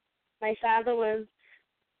 My father was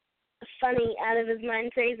funny, out of his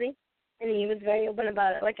mind crazy, and he was very open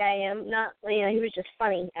about it like I am. Not, he was just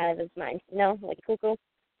funny out of his mind, like cuckoo.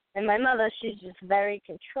 And my mother, she's just very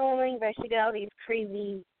controlling, she got all these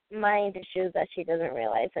crazy mind issues that she doesn't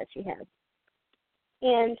realize that she has.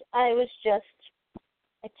 And I was just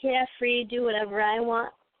a carefree, do whatever I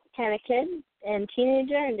want kind of kid and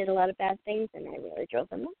teenager, and did a lot of bad things, and I really drove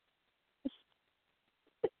them nuts.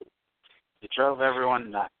 You drove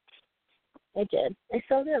everyone nuts. I did. I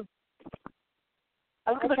still do.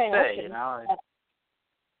 I was going to say,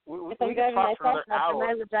 we could talk for another hour.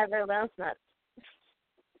 I would drive everyone else nuts.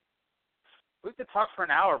 We could talk for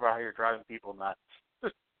an hour about how you're driving people nuts.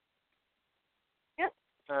 Yep.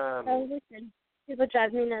 Listen, people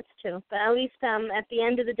drive me nuts too, but at least at the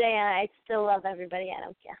end of the day, I still love everybody. I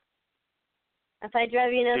don't care. If I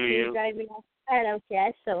drive you nuts, you drive me nuts. I don't care.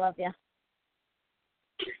 I still love you.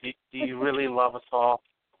 Do you really love us all?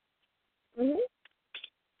 Mhm.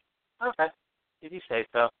 Okay, if you say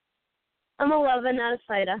so. I'm a lover, not a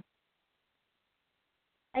fighter.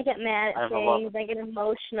 I get mad at things. I get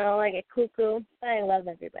emotional. I get cuckoo. But I love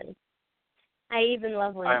everybody. I even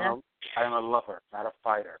love Linda. I'm a lover, not a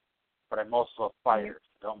fighter. But I'm also a fighter.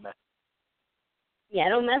 So don't mess. Yeah,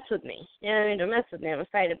 don't mess with me. Don't mess with me. I'm a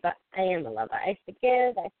fighter, but I am a lover. I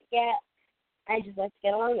forgive. I forget. I just like to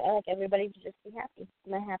get along. I like everybody to just be happy.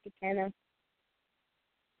 I'm a happy kind of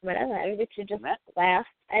whatever. Everybody should just laugh.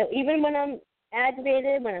 Even when I'm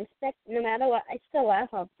aggravated, when I'm sick, no matter what, I still laugh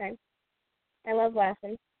all the time. I love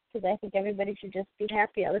laughing because I think everybody should just be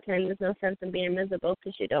happy all the time. There's no sense in being miserable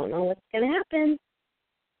because you don't know what's going to happen.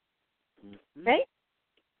 Mm-hmm. Right?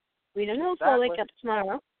 We don't know if we'll wake up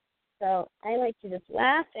tomorrow. So I like to just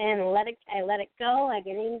laugh and I let it go. I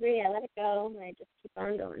get angry, I let it go, and I just keep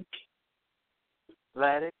on going.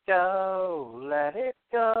 Let it go, let it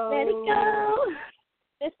go. Let it go.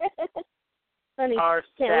 Funny. Our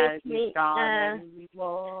Can't wait sadness gone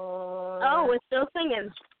anymore. Oh, we're still singing.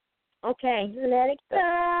 Okay. Let it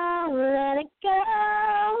go, let it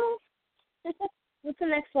go. What's the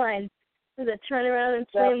next line? Is it turn around and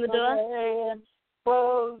slam the door?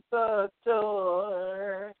 Close the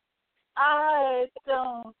door. I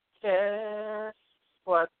don't care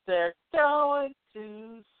what they're going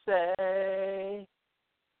to say.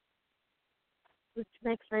 What's the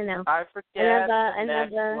next line now? I forget I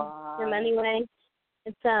never him anyway.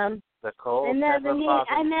 It's the cold I never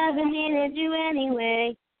needed you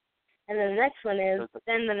anyway. And then the next one is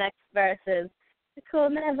then the next verse is the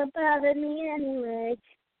cold never bothered me anyway.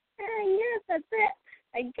 Yes, that's it.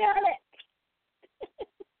 I got it.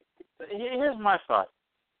 Here's my thought.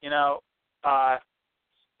 You know, Anna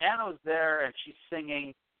was there and she's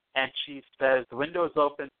singing and she says, the window's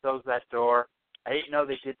open, so's that door. I didn't know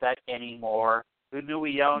they did that anymore. Who knew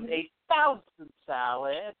we owned 8,000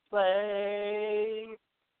 salad plates?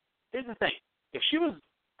 Here's the thing. If she was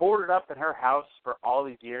boarded up in her house for all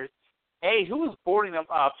these years, A, who was boarding them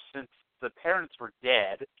up since the parents were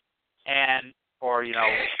dead? Or, you know,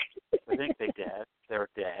 I think they were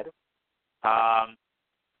dead.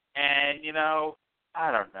 And, you know,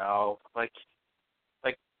 I don't know. Like,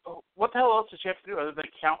 what the hell else did she have to do other than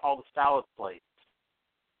count all the salad plates?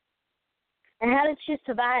 And how did she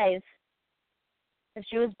survive? If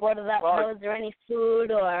she was boarded up, was there any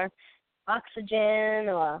food or oxygen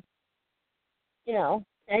or, you know,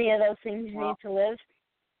 any of those things you need to live?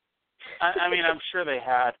 I mean, I'm sure they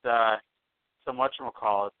had some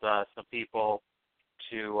people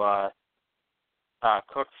to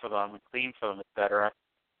cook for them and clean for them, etc.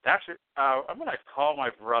 Actually, I'm going to call my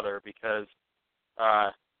brother because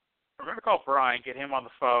I'm going to call Brian, get him on the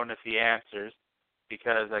phone if he answers,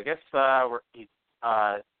 because I guess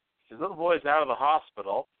his little boy's out of the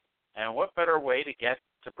hospital, and what better way to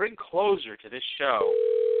bring closure to this show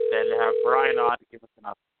than to have Brian on to give us an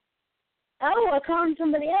update. Oh, we're calling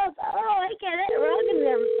somebody else. Oh, I get it. We're all going to be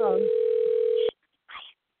on the phone.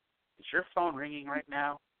 Is your phone ringing right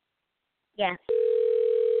now? Yes.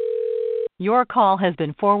 Your call has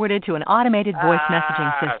been forwarded to an automated voice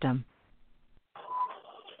messaging system.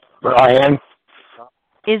 Brian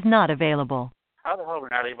is not available. How the hell are we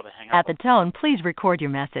not able to hang up? At the tone, please record your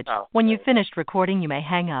message. When you've finished recording, you may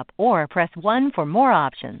hang up or press 1 for more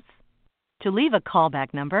options. To leave a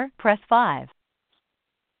callback number, press 5.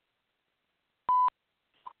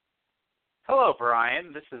 Hello,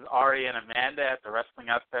 Brian. This is Arya and Amanda at the Wrestling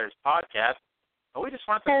Outsiders podcast. And we just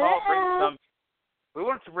wanted to we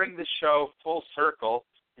wanted to bring this show full circle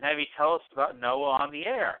and have you tell us about Noah on the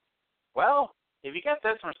air. Well, if you get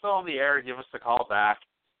this and we're still on the air, give us a call back.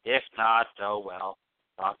 If not, oh well.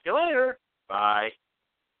 Talk to you later. Bye.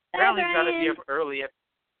 Apparently he's got to be up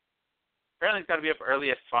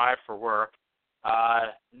early at 5 for work.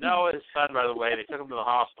 Noah's son, by the way, they took him to the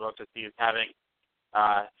hospital because he was having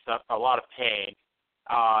a lot of pain.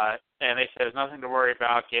 And they said there's nothing to worry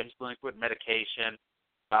about. Gave him some liquid medication.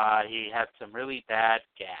 He had some really bad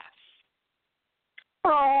gas.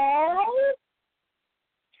 Oh.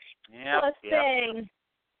 Yep. Thing.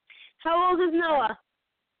 How old is Noah?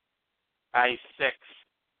 He's 6.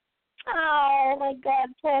 Oh, my God,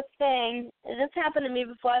 poor thing. This happened to me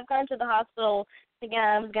before. I've gone to the hospital thinking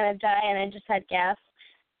I was going to die, and I just had gas.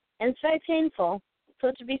 And it's very painful.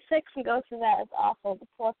 So to be 6 and go through that is awful. The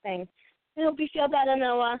poor thing. I hope you feel better,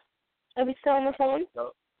 Noah. Are we still on the phone?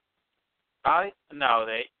 No. I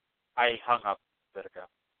hung up a bit ago.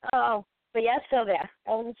 Oh, but yeah, still there.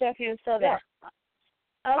 I wasn't sure if you were still there. Yeah.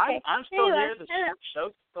 Okay. I'm still here. The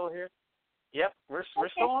show's still here. Yep, we're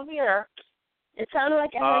still on the air. It sounded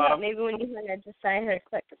like I hung up. Maybe when you hung up, I heard a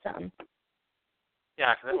click or something.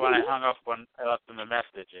 Yeah, because when I hung up, when I left them a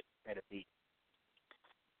message, it made a beep.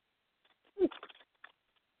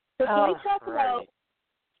 So can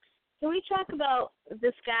we talk about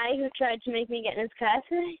this guy who tried to make me get in his car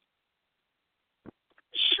today?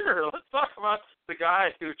 Sure, let's talk about the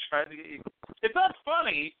guy who tried to get you. It's not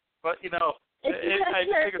funny, but I think it's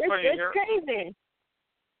funny to hear. It's crazy.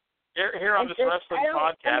 Here on this wrestling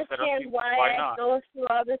podcast, I don't understand why not. I go through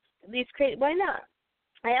all these crazy. Why not?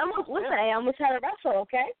 I almost had a wrestle.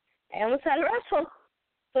 Okay, I almost had a wrestle.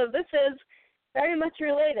 So this is very much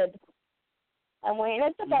related. I'm waiting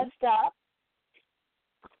at the bus stop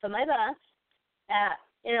for my bus at,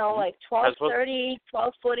 like 12:30,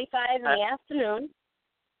 12:45 in the afternoon.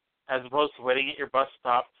 As opposed to waiting at your bus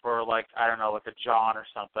stop for, like a John or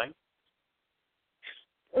something.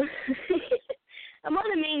 I'm on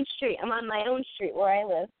the main street. I'm on my own street where I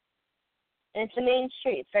live. And it's a main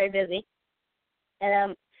street. It's very busy. And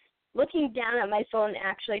I'm looking down at my phone,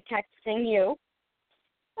 actually texting you.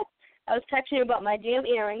 I was texting you about my damn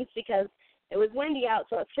earrings because it was windy out,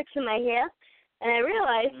 so it's fixing my hair. And I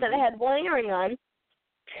realized that I had one earring on.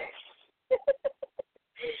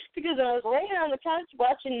 Because I was laying on the couch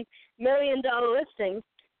watching $1 million listings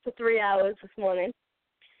for 3 hours this morning.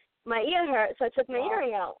 My ear hurt, so I took my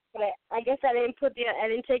earring out. But I guess I didn't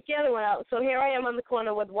take the other one out. So here I am on the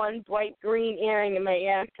corner with one bright green earring in my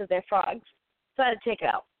ear because they're frogs. So I had to take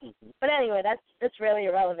it out. Mm-hmm. But anyway, that's really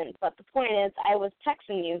irrelevant. But the point is, I was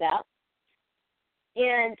texting you that.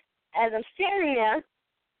 And as I'm standing there,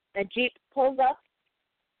 a Jeep pulls up.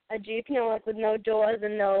 A Jeep, like with no doors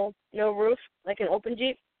and no roof, like an open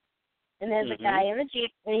Jeep. And there's a guy in the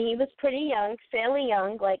Jeep, and he was pretty young, fairly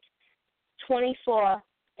young, like 24,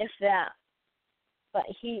 if that. But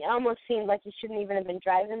he almost seemed like he shouldn't even have been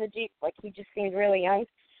driving the Jeep. Like, he just seemed really young.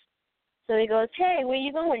 So he goes, "Hey, where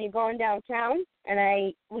you going? You going downtown?" And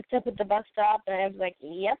I looked up at the bus stop, and I was like,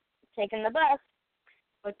 "Yep, taking the bus."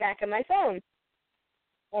 Looked back at my phone.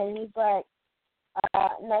 And he's like,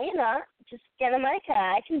 "No, you're not. Just get in my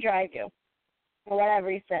car. I can drive you." Or whatever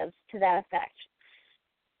he says to that effect.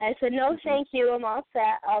 I said, "No, thank you. I'm all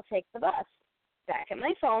set. I'll take the bus." Back at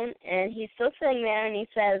my phone, and he's still sitting there, and he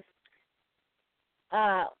says,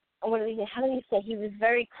 how did he say? He was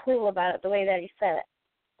very cool about it, the way that he said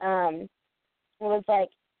it. It was like,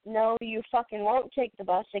 "No, you fucking won't take the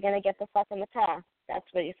bus. You're going to get the fuck in the car."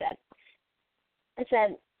 That's what he said. I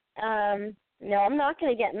said, "No, I'm not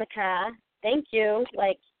going to get in the car. Thank you."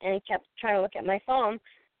 And he kept trying to look at my phone.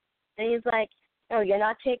 And he's like, "No, you're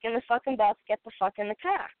not taking the fucking bus. Get the fuck in the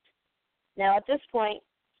car." Now, at this point,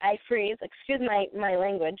 I freeze. Excuse my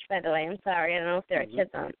language, by the way. I'm sorry. I don't know if there are kids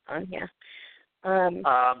on here.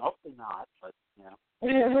 Hopefully not, but,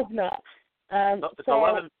 I hope not.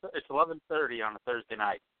 It's 11:30 on a Thursday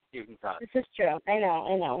night. You can cut. This is true. I know.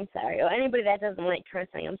 I'm sorry. Well, anybody that doesn't like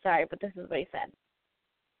cursing, I'm sorry, but this is what he said.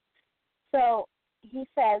 So he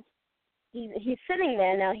says he's sitting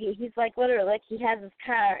there now. He's like literally like he has his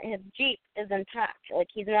car, his Jeep is intact. Like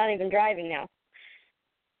he's not even driving now.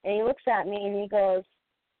 And he looks at me and he goes,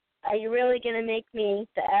 "Are you really gonna make me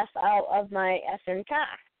the F out of my effing car?"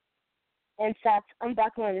 And starts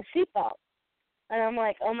unbuckling the seatbelt. And I'm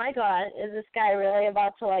like, "Oh my God, is this guy really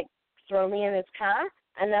about to throw me in his car?"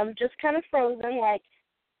 And I'm just kind of frozen, like,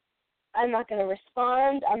 I'm not going to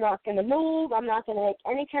respond. I'm not going to move. I'm not going to make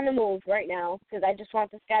any kind of move right now because I just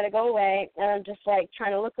want this guy to go away. And I'm just,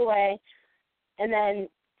 trying to look away. And then,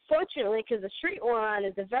 fortunately, because the street we're on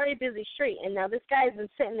is a very busy street, and now this guy's been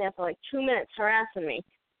sitting there for, 2 minutes harassing me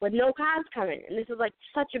with no cars coming. And this is,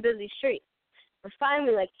 such a busy street. But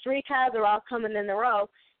finally, 3 cars are all coming in a row,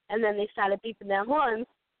 and then they started beeping their horns.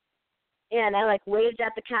 And I, waved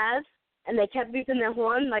at the cars, and they kept beeping their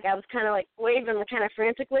horn. I was kind of, waving kind of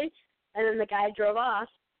frantically. And then the guy drove off,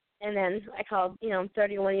 and then I called, I'm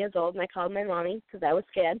 31 years old, and I called my mommy because I was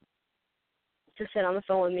scared to sit on the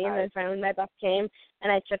phone with me. And then finally my bus came,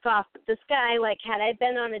 and I took off. But this guy, had I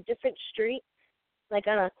been on a different street,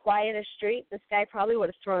 on a quieter street, this guy probably would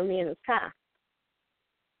have thrown me in his car.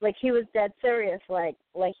 He was dead serious,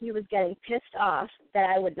 he was getting pissed off that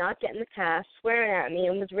I would not get in the car, swearing at me,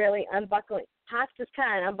 and was really parked his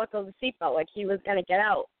car and unbuckled the seatbelt he was going to get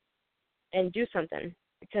out and do something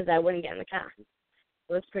because I wouldn't get in the car.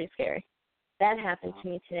 It was pretty scary. That happened to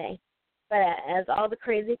me today. But as all the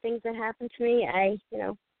crazy things that happened to me, I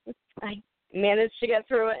managed to get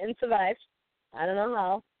through it and survived. I don't know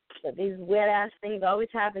how, but these weird-ass things always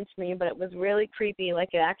happen to me, but it was really creepy.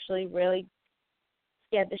 It actually really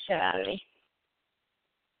scared the shit out of me.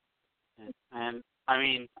 And,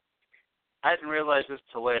 I didn't realize this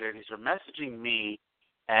till later because you're messaging me,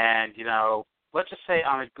 and, let's just say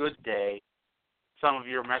on a good day, some of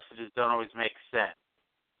your messages don't always make sense.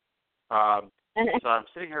 So I'm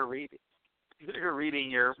sitting here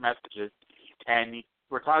reading your messages, and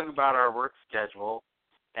we're talking about our work schedule,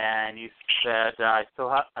 and you said I'm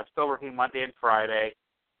still working Monday and Friday.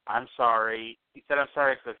 I'm sorry. You said I'm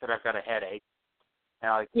sorry because I said I've got a headache.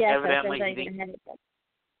 And evidently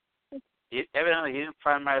he didn't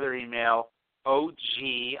find my other email. Oh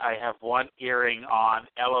gee, I have one earring on.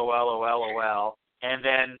 LOL. And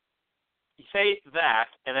then you say that,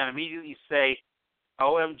 and then immediately you say,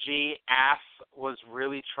 OMG, ass was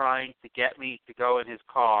really trying to get me to go in his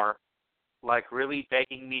car. like really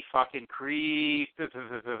begging me, fucking creep,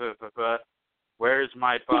 where's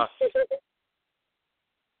my bus?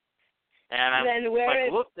 And I then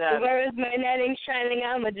looked at it. Where is my knight in shining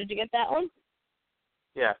armor? Did you get that one?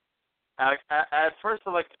 Yeah. At first,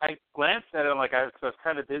 I glanced at it, I was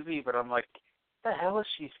kind of busy, but I'm like, what the hell is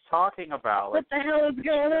she talking about? What the hell is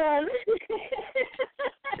going on?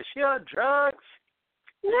 Is she on drugs?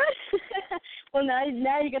 Well, now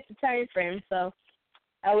you get the time frame. So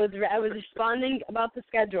I was responding about the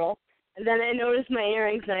schedule, and then I noticed my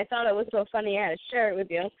earrings, and I thought it was so funny I had to share it with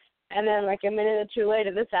you. And then, like a minute or two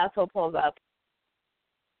later, this asshole pulls up.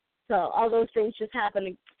 So all those things just happen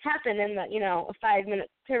in a 5-minute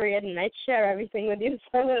period, and I'd share everything with you.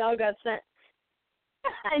 So it all got sent.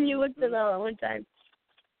 And you looked at it all at one time.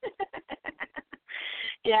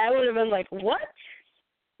 Yeah, I would have been like, what?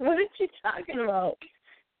 What are you talking about?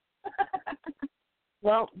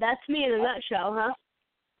 Well, that's me in a nutshell, huh?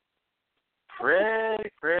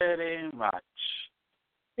 Pretty much.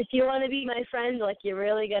 If you want to be my friend, you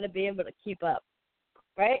really got to be able to keep up,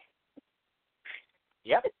 right?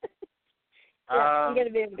 Yep. Yeah, you got to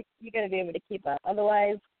be able to keep up.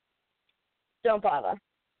 Otherwise, don't bother,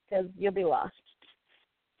 because you'll be lost.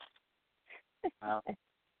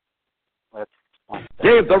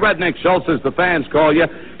 Dave the Redneck Schultz, as the fans call you.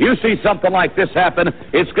 You see something like this happen,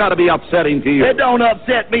 it's got to be upsetting to you. It don't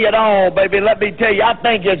upset me at all, baby. Let me tell you, I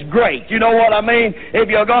think it's great. You know what I mean? If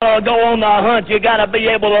you're going to go on the hunt, you got to be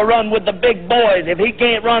able to run with the big boys. If he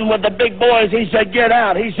can't run with the big boys, he should get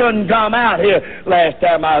out. He shouldn't come out here. Last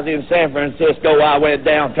time I was in San Francisco, I went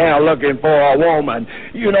downtown looking for a woman.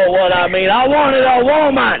 You know what I mean? I wanted a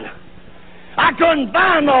woman. I couldn't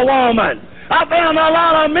find a woman. I found a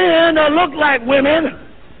lot of men that look like women.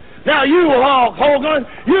 Now, you, Hulk Hogan,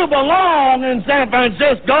 you belong in San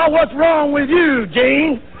Francisco. What's wrong with you,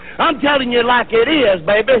 Gene? I'm telling you like it is,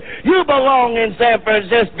 baby. You belong in San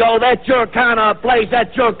Francisco. That's your kind of place.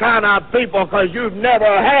 That's your kind of people, because you've never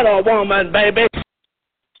had a woman, baby.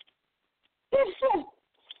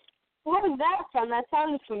 What was that from? That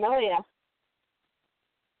sounds familiar.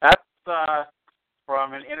 That's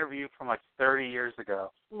from an interview from 30 years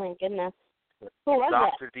ago. Oh, my goodness. Who was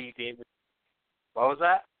Dr. D. David. What was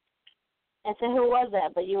that? I said, who was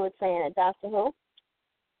that? But you were saying it. Dr. who?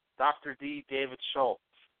 Dr. D. David Schultz.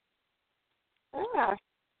 Ah,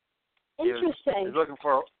 interesting. He's looking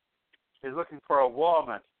for a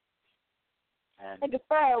woman. And looking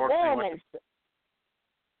for a woman.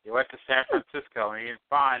 He went to San Francisco and he didn't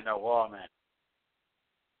find a woman.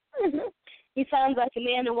 He sounds like a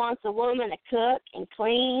man who wants a woman to cook and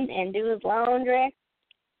clean and do his laundry.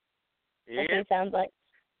 Yeah. That's what he sounds like.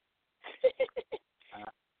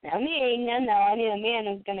 Now me, no, I need a man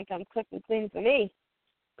who's going to come cook and clean for me.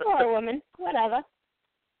 Or a woman, whatever.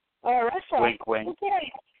 Or a wrestler. Wink, wink.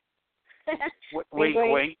 Okay. Wink,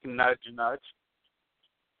 wink, nudge, nudge.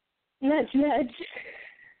 Nudge, nudge.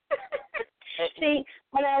 See,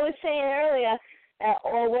 when I was saying earlier,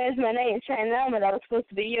 where's my name, shining armor, that was supposed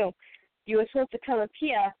to be you. You were supposed to come up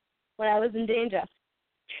here when I was in danger.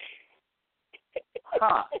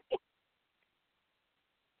 Huh.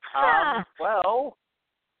 Well,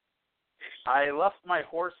 I left my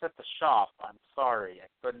horse at the shop. I'm sorry. I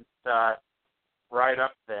couldn't ride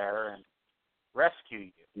up there and rescue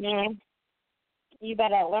you. Yeah. You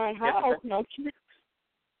better learn how, don't you?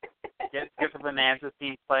 Get the Bonanza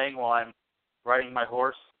theme playing while I'm riding my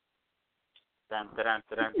horse. Dun, dun,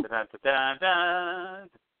 dun, dun, dun, dun, dun.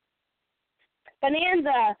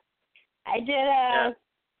 Bonanza. I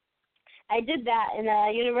did that in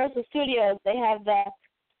Universal Studios. They have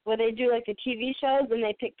where they do the TV shows and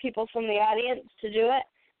they pick people from the audience to do it,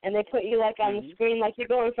 and they put you on the screen, you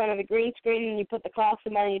go in front of a green screen and you put the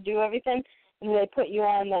costume on and you do everything, and they put you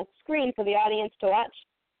on the screen for the audience to watch.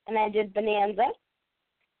 And I did Bonanza.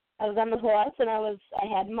 I was on the horse and I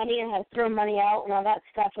had money and I had to throw money out and all that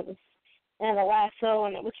stuff. It was, and I had a lasso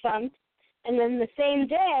and it was fun. And then the same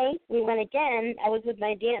day we went again. I was with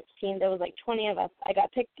my dance team. There was 20 of us. I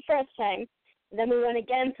got picked the first time. And then we went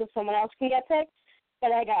again so someone else can get picked.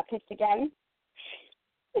 But I got picked again.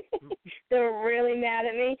 They were really mad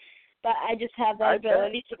at me. But I just have that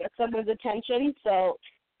ability to get someone's attention, so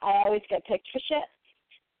I always get picked for shit.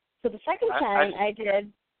 So the second time I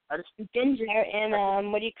did Ginger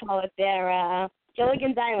in, what do you call it there,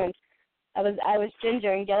 Gilligan's Island. I was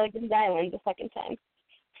Ginger in Gilligan's Island the second time.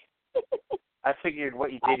 I figured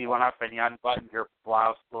what you did, you went up and you unbuttoned your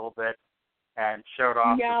blouse a little bit and showed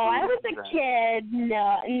off. No, I was a kid.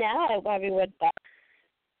 No, now I probably would, but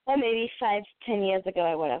well, maybe 5-10 years ago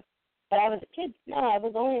I would have. But I was a kid. No, I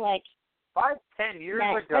was only 5-10 years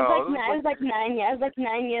ago. I was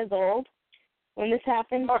 9 years old. when this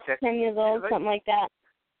happened. Okay. 10 years old, something like that.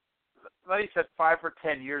 They said 5 or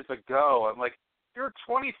 10 years ago. I'm like, you're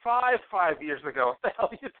 25 5 years ago. What the hell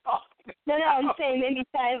are you talking about? No, I'm saying maybe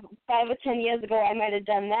 5 or 10 years ago I might have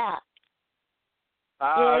done that. You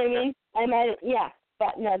know what I mean? I might, yeah.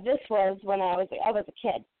 But no, this was when I was a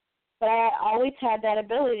kid. But I always had that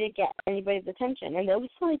ability to get anybody's attention, and there was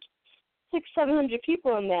like 600-700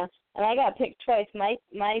 people in there, and I got picked twice. My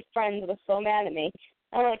friends were so mad at me.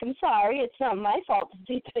 I'm like, I'm sorry, it's not my fault that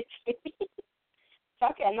they picked me.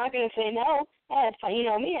 Fuck it, I'm not gonna say no. You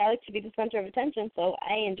know me, I like to be the center of attention, so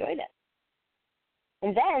I enjoyed it.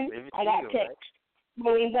 And then I got picked. Right?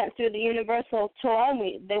 When we went through the Universal tour,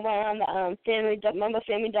 and they went on the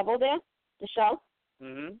Family Double there, the show.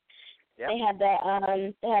 Mhm. Yep. They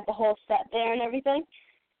had the whole set there and everything,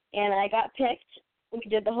 and I got picked. We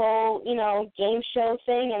did the whole, game show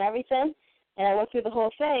thing and everything, and I went through the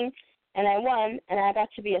whole thing, and I won, and I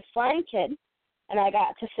got to be a slime kid, and I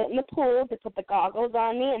got to sit in the pool. They put the goggles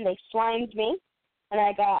on me, and they slimed me, and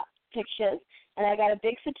I got pictures, and I got a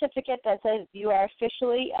big certificate that says you are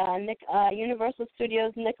officially Universal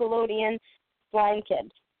Studios Nickelodeon slime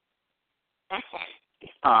kid.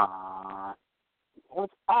 Aww. It was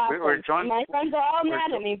awesome. My friends are all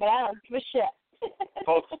mad at me, but I don't give a shit.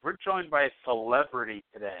 Folks, we're joined by a celebrity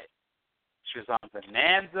today. She was on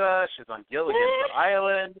Bonanza. She was on Gilligan's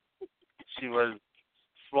Island. She was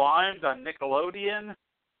slimed on Nickelodeon.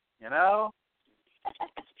 It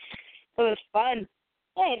was fun.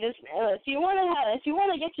 Hey, if you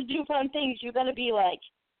want to get to do fun things, you gotta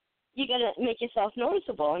make yourself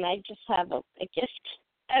noticeable. And I just have a gift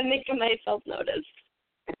at making myself noticed.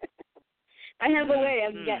 I have a way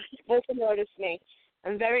of getting people to notice me.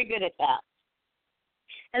 I'm very good at that.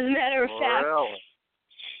 As a matter of fact,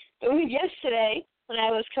 it was yesterday when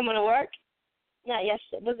I was coming to work. Not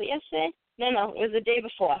yesterday. Was it yesterday? No, it was the day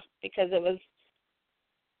before because it was.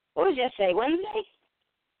 What was yesterday? Wednesday?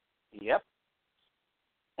 Yep.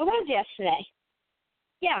 It was yesterday.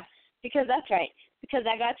 Yeah, because that's right. Because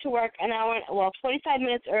I got to work 25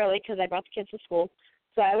 minutes early because I brought the kids to school.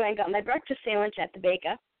 So I went and got my breakfast sandwich at the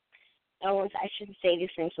baker. I shouldn't say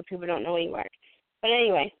these things so people don't know where you work. But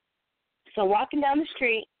anyway, so walking down the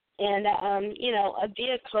street and a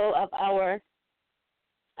vehicle of our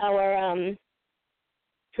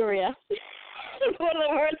courier, what are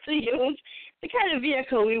the words to use? The kind of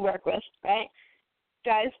vehicle we work with, right?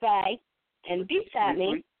 Drives by and beeps at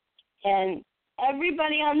me, and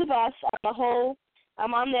everybody on the bus,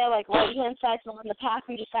 I'm on there like right hand side, so on the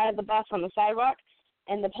passenger side of the bus on the sidewalk.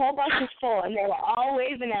 And the whole bus was full, and they were all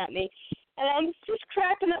waving at me. And I'm just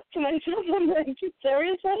cracking up to myself. I'm like,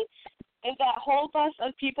 seriously? Is that whole bus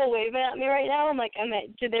of people waving at me right now? I'm like,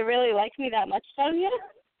 do they really like me that much down here?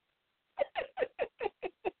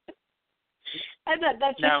 I thought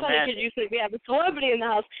that's just funny because usually we have a celebrity in the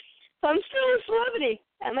house. So I'm still a celebrity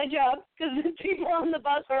at my job because the people on the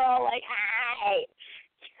bus are all like, hi.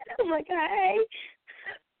 I'm like, hi.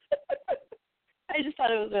 I just thought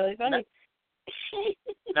it was really funny.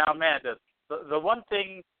 Now, Amanda, the one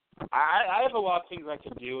thing, I have a lot of things I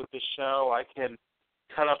can do with this show. I can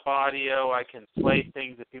cut up audio. I can play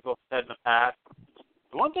things that people have said in the past.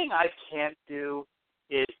 The one thing I can't do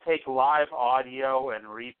is take live audio and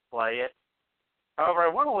replay it. However, I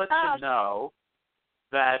want to let you know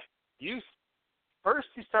that you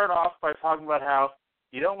start off by talking about how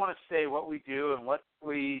you don't want to say what we do and what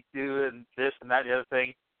we do and this and that and the other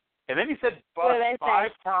thing. And then you said bus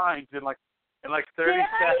 5 times in like 30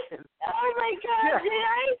 seconds. Oh my God! Did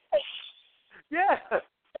I? Yeah.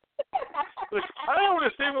 I don't want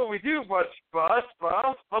to say what we do, but bus. I'm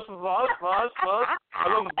on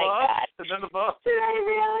the bus, and then the bus. Did I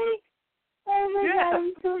really? Oh my God!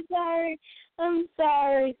 I'm so sorry. I'm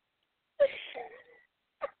sorry.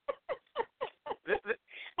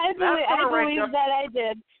 I believe that I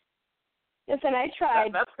did. Listen, I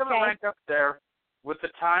tried. That's going to rank up there with the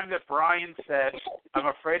time that Brian said, I'm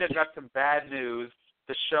afraid I got some bad news,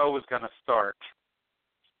 the show was going to start.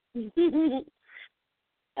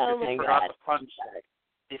 Oh, my God.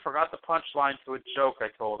 He forgot the punchline to a joke I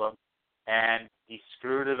told him, and he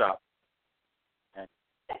screwed it up.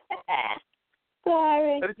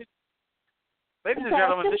 Sorry. Ladies and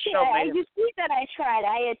gentlemen, this show may You see that I tried.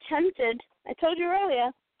 I attempted. I told you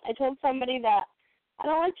earlier. I told somebody that I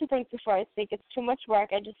don't like to think before I speak. It's too much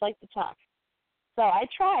work. I just like to talk. So I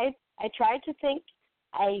tried. I tried to think.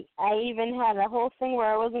 I even had a whole thing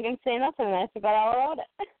where I wasn't going to say nothing, and I forgot all about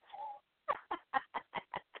it.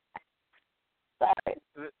 Sorry.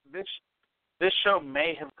 This show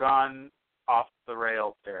may have gone off the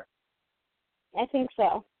rails there. I think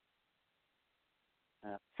so.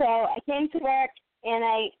 Yeah. So I came to work, and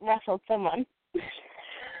I wrestled someone.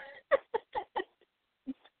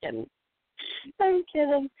 kidding. I'm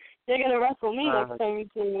kidding. You're gonna wrestle me next time you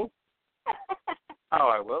see me. Oh,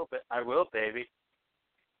 I will. I will, baby.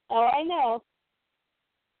 Oh, I know.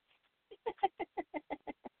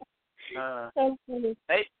 So funny.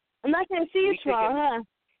 Hey, I'm not gonna see you tomorrow, huh?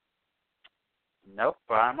 Nope,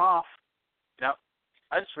 but I'm off. Nope.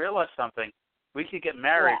 I just realized something. We could get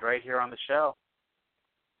married right here on the show.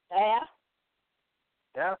 Oh, yeah?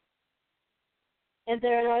 Yeah. Is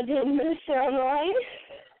there an ordained minister on the line?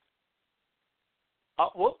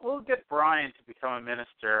 We'll get Brian to become a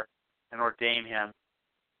minister and ordain him.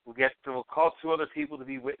 We'll call 2 other people to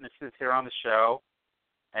be witnesses here on the show,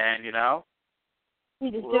 and You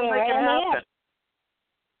just we'll do it make right it on the happen.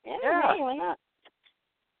 air. Yeah. Hey, why not?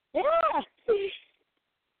 Yeah.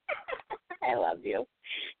 I love you.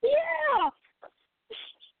 Yeah.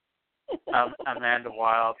 Amanda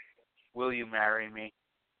Wild, will you marry me?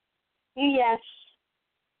 Yes.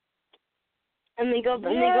 And then go buy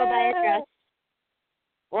a dress.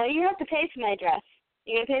 Well, you have to pay for my dress.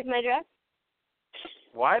 You gonna pay for my dress?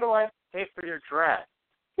 Why do I have to pay for your dress?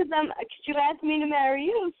 Because you asked me to marry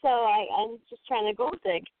you, so I'm just trying to gold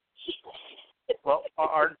dig. Well,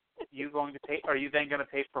 are you going to pay? Are you then going to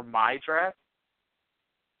pay for my dress?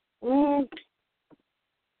 I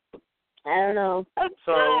don't know. Oh,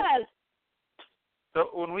 So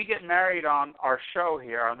when we get married on our show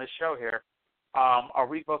here, on this show here, are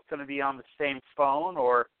we both going to be on the same phone,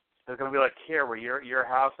 or is it going to be like, here, we're at your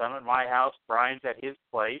house, I'm at my house, Brian's at his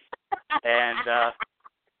place, and that's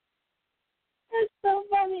so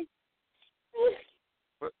funny.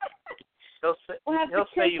 he'll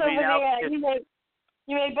say you may now kiss.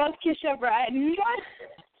 You may both kiss your bride.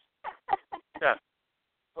 Yeah.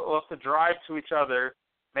 We'll have to drive to each other,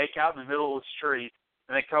 make out in the middle of the street,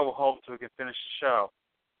 and then go home so we can finish the show.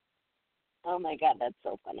 Oh my God, that's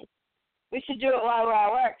so funny. We should do it while we're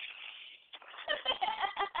at work.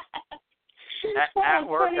 At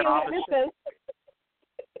work and on the show.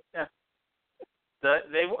 Yeah.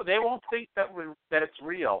 They won't think that it's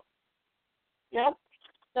real. Nope.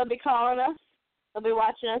 They'll be calling us. They'll be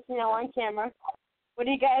watching us, on camera. What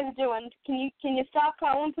are you guys doing? Can you stop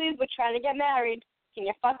calling, please? We're trying to get married. Can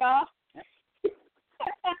you fuck off?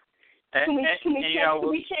 Can we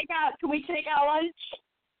take our lunch?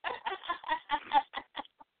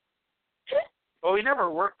 Well, we never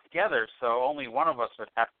worked together, so only one of us would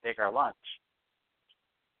have to take our lunch.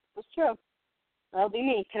 That's true. That'll be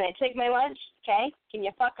me. Can I take my lunch? Okay. Can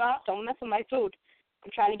you fuck off? Don't mess with my food.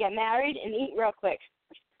 I'm trying to get married and eat real quick.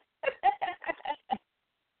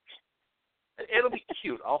 It'll be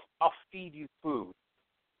cute. I'll feed you food.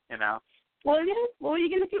 What are you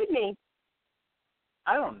gonna feed me?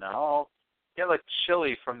 I don't know. I'll get like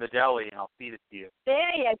chili from the deli and I'll feed it to you.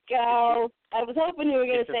 There you go. I was hoping you were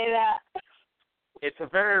gonna say that. It's a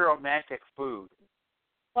very romantic food.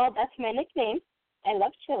 Well, that's my nickname. I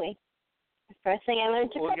love chili. The first thing I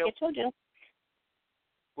learned to cook, I told you.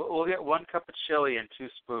 We'll get 1 cup of chili and 2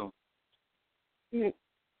 spoons.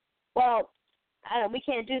 Well, we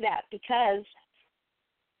can't do that because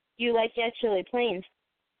you like your chili plain.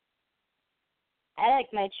 I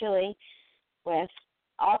like my chili with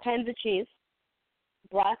all kinds of cheese,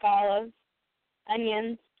 black olives,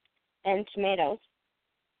 onions, and tomatoes.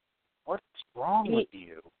 What's wrong with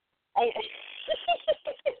you?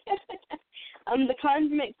 I'm the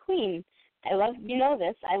condiment queen. I love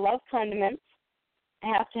condiments. I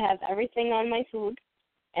have to have everything on my food,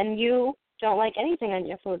 and you don't like anything on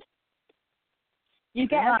your food. You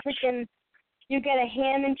get a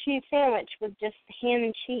ham and cheese sandwich with just ham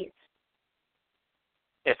and cheese.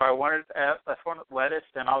 If I wanted lettuce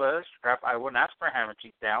and all the other crap, I wouldn't ask for a ham and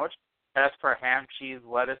cheese sandwich. I'd ask for ham, cheese,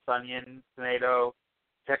 lettuce, onion, tomato,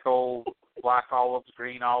 pickle, black olives,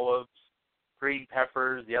 green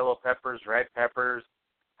peppers, yellow peppers, red peppers,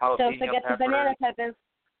 jalapeno Don't forget peppers, the banana peppers.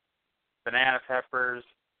 Banana peppers.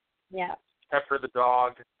 Yeah. Pepper the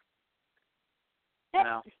dog.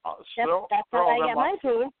 Yep. That's how I get my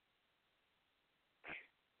food.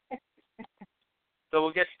 So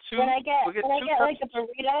we'll get 2. When I get like a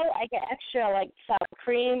burrito, I get extra sour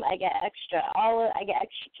cream. I get extra olive. I get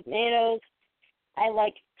extra tomatoes. I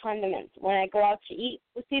like condiments. When I go out to eat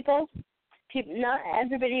with people, not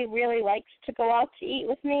everybody really likes to go out to eat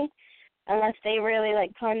with me, unless they really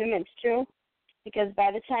like condiments too. Because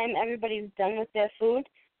by the time everybody's done with their food,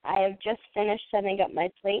 I have just finished setting up my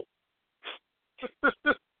plate.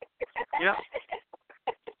 Yeah.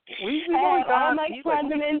 I have all my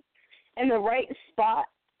condiments in the right spot.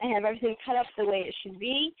 I have everything cut up the way it should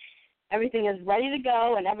be. Everything is ready to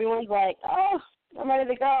go, and everyone's like, "Oh, I'm ready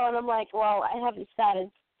to go," and I'm like, "Well, I haven't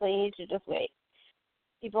started, so you need to just wait."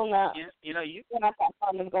 People know. You're not that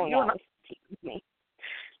fond of going out with me.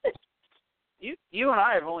 You and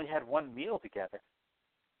I have only had one meal together.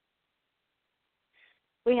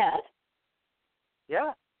 We have?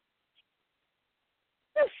 Yeah.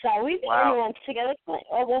 So we've eaten lunch together.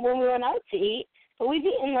 Well, when we went out to eat, but we've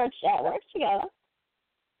eaten lunch at work together.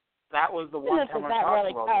 That was the one time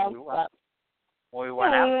I'm talking about. When we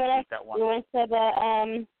went out to eat that one. We went to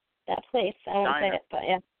the that place. I won't say it, but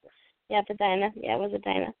yeah. Yeah, the diner. Yeah, it was a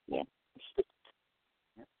diner. Yeah.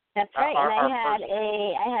 That's right. And I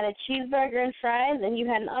had a cheeseburger and fries, and you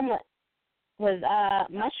had an omelet with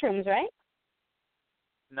mushrooms, right?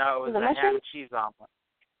 No, it was a ham and cheese omelet.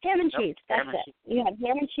 Ham and cheese. That's it. You had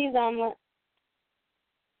ham and cheese omelet,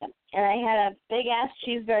 and I had a big ass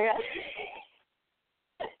cheeseburger.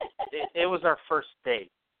 It was our first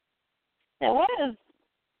date. It was.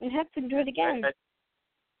 We have to do it again.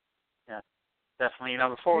 Yeah, definitely.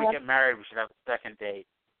 Before we get married, we should have a second date.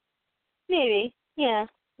 Maybe. Yeah.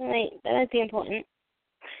 Right. That might be important.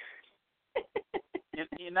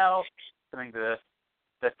 Listening to this,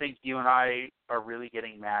 I think you and I are really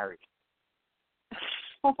getting married.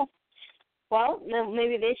 Well,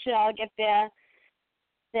 maybe they should all get their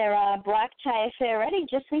black tie affair ready,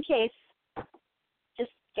 just in case.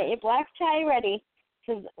 Just get your black tie ready,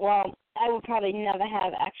 because I would probably never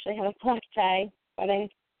actually have a black tie wedding,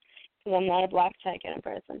 because I'm not a black tie kind of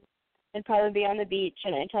person. I'd probably be on the beach,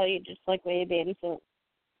 and I tell you, just like wear your bathing suit.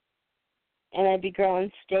 And I'd be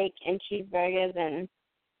grilling steak and cheeseburgers and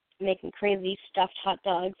making crazy stuffed hot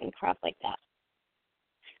dogs and crap like that.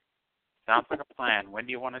 Sounds like a plan. When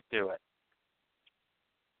do you want to do it?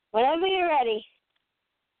 Whenever you're ready.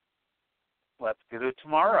 Let's do it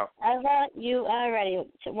tomorrow. I thought you are ready.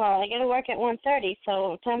 Well, I got to work at 1:30, so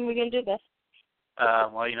what time are we going to do this?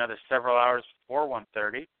 There's several hours before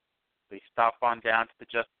 1:30. We stop on down to the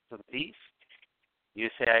Justice of the Peace. You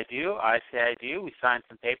say I do, I say I do. We sign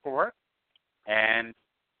some paperwork, and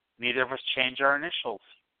neither of us change our initials.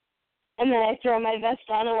 And then I throw my vest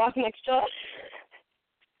on and walk next door.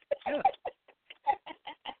 Yeah.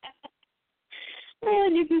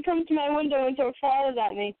 And you can come to my window and throw flowers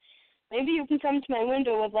at me. Maybe you can come to my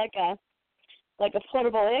window with like a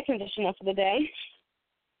portable air conditioner for the day.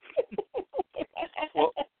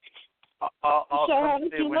 Well, I'll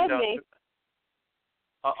come to the window.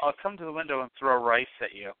 I'll come to the window and throw rice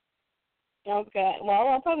at you. Okay. Well,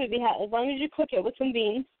 I'll probably be happy as long as you cook it with some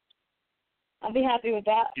beans. I'll be happy with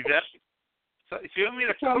that. You bet. So if you want me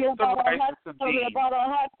to throw cook some rice with some beans, throw me a bottle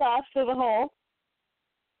of hot sauce through the hole.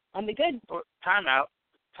 I'll be good. Time out.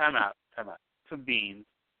 Some beans.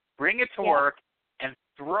 Bring it to work and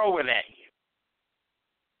throw it at you.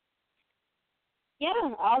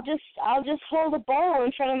 Yeah, I'll just hold a bowl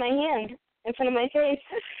in front of my hand, in front of my face.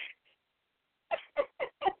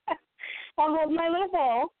 I'll hold my little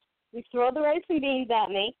bowl. You throw the rice and beans at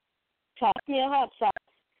me, toss me a hot sauce,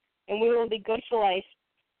 and we will be good for life.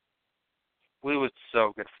 We would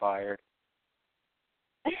so get fired.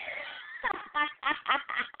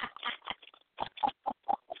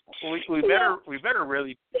 We better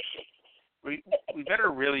really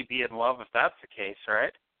be in love if that's the case,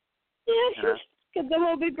 right? Yeah, because then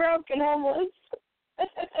we'll be broke and homeless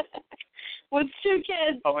with 2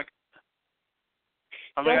 kids. Oh my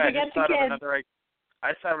God! I just thought of another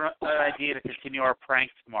idea to continue our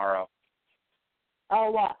prank tomorrow.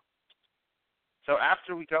 Oh, what? So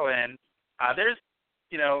after we go in,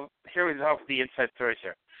 here we go with the inside stories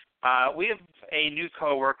here. We have a new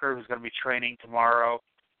coworker who's going to be training tomorrow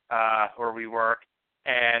where we work,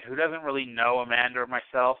 and who doesn't really know Amanda or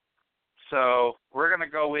myself. So we're going to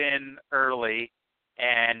go in early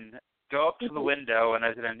and go up to the window, and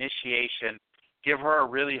as an initiation, give her a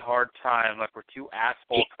really hard time, like we're 2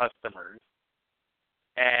 asshole customers.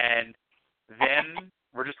 And then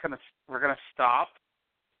we're gonna stop,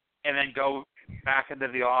 and then go back into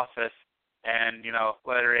the office, and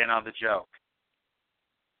let her in on the joke.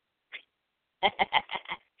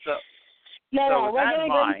 No, we're gonna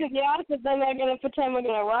go into the office, then they're gonna pretend we're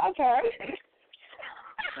gonna rob her.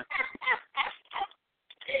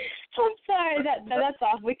 I'm sorry, that's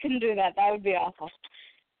awful. We couldn't do that. That would be awful.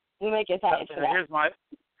 We might get fired for that.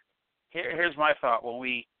 Here's my thought.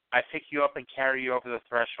 When I pick you up and carry you over the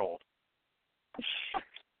threshold.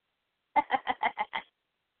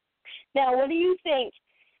 Now, what do you think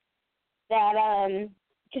that,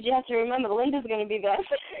 because you have to remember, Linda's going to be there.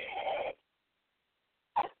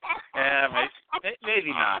 Yeah,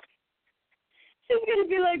 maybe not. She's going to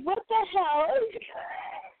be like, what the hell?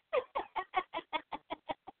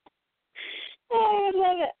 Oh, I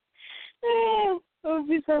love it. Oh, it would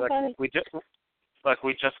be so funny. We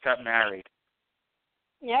just got married.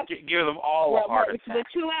 Yep. Give them all a heart attack.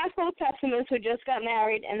 The 2 asshole customers who just got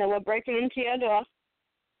married, and then we're breaking into your door.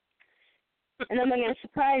 And then I'm going to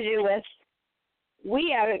surprise you with,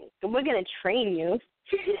 we're going to train you.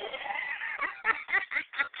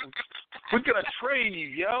 We're going to train you,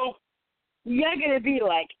 yo. You're going to be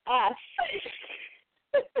like us.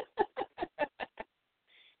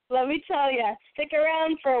 Let me tell you, stick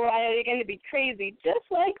around for a while. You're going to be crazy,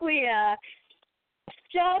 just like we are. This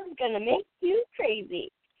job's going to make you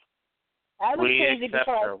crazy. I was crazy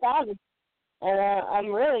before I started, and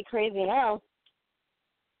I'm really crazy now.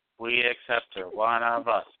 We accept her, one of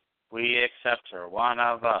us. We accept her, one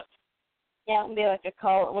of us. Yeah, it'll be like a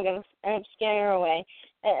call, and we're going to end up scaring her away.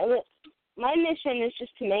 My mission is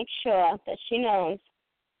just to make sure that she knows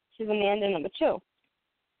she's Amanda number 2.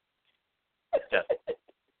 Yeah.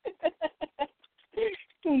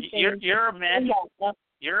 You're Amanda.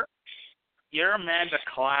 You're Amanda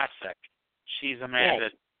Classic. She's Amanda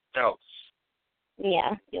Dose.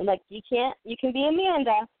 Yeah, you can be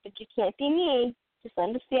Amanda, but you can't be me. Just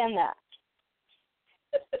understand that.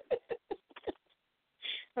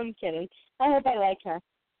 I'm kidding. I hope I like her.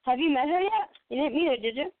 Have you met her yet? You didn't meet her,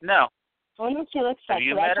 did you? No. I wonder if she looks like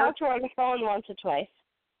her. I talked to her on the phone once or twice.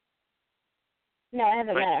 No, I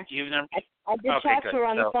haven't met her. You've never... I did talk to her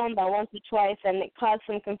on the phone about once or twice, and it caused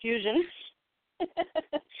some confusion.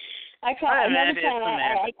 I called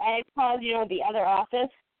the other office,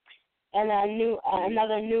 and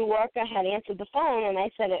another new worker had answered the phone, and I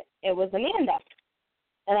said it was Amanda,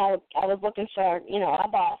 and I was looking for our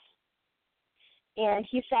boss, and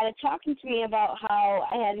he started talking to me about how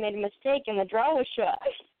I had made a mistake and the drawer was shut.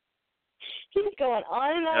 He's going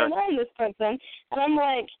on and on and on, this person, and I'm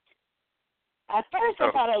like. At first,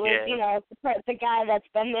 I thought it was, the guy that's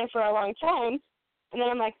been there for a long time. And then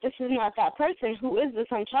I'm like, this is not that person. Who is this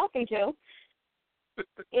I'm talking to?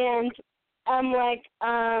 And I'm like,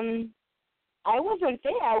 I wasn't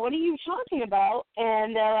there. What are you talking about?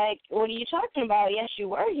 And they're like, what are you talking about? Yes, you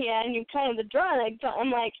were here, and you kind of the draw. I'm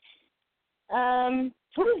like,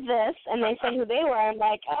 who is this? And they said who they were. I'm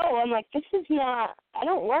like, this is not, I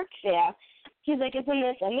don't work there. He's like, isn't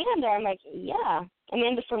this Amanda? I'm like, yeah.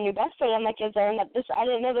 Amanda from New Bedford. I'm like, I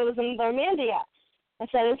didn't know there was another Amanda yet. I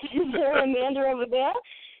said, is there an Amanda over there?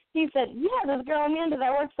 He said, yeah, there's a girl Amanda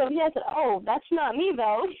that works over here. I said, oh, that's not me,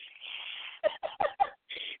 though.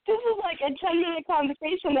 This is like a 10-minute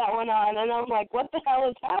conversation that went on, and I'm like, what the hell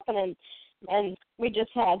is happening? And we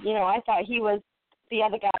just had, I thought he was the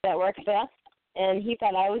other guy that works there, and he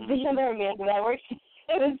thought I was the other Amanda that works there.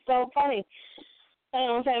 It was so funny. I don't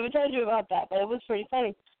know if I ever told you about that, but it was pretty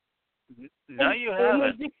funny. No, you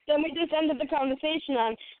haven't. Then we just ended the conversation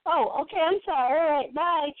on, okay, I'm sorry, all right,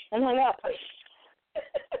 bye, and hung up.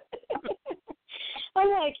 I'm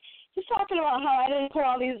like, he's talking about how I didn't put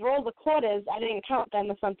all these rolls of quarters. I didn't count them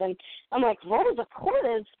or something. I'm like, rolls of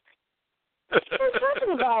quarters? What are you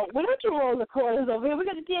talking about? We don't do rolls of quarters over here. We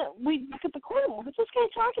got the quarter. What's this guy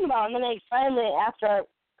talking about? And then I finally, after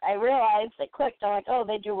I realized, it clicked. I'm like,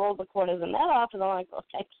 they do rolls of quarters in that office. I'm like,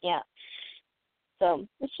 okay, I can't. So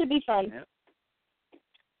it should be fun. Yep.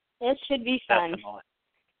 It should be fun. Definitely.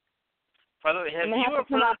 By the way, I'm going to have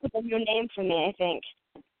to come up with a new name for me, I think.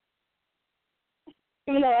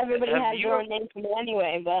 Even though everybody has their own name for me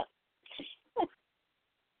anyway, but...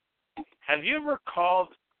 Have you ever called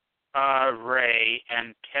Ray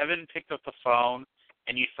and Kevin picked up the phone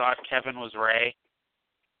and you thought Kevin was Ray?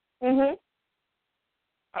 Mhm.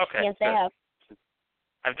 Okay. Yes, I have.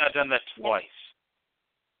 I've not done that twice.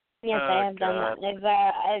 Yes, I have done that.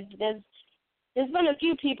 There's been a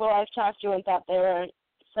few people I've talked to and thought they were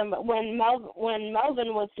some. When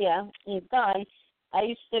Melvin was here, he's gone. I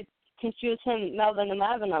used to confuse Melvin and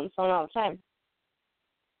Marvin on the phone all the time.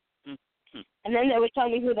 Mm-hmm. And then they would tell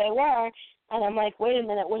me who they were, and I'm like, wait a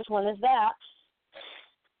minute, which one is that?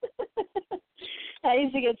 I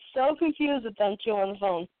used to get so confused with them two on the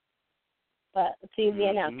phone. But it's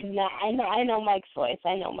easier now because now I know Mike's voice.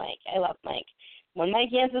 I know Mike. I love Mike. When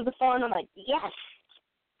Mike answers the phone, I'm like, yes.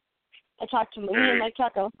 I talk to me and Mike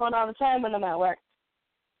talk on the phone all the time when I'm at work.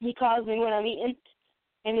 He calls me when I'm eating,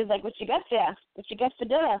 and he's like, what you got there? What you got for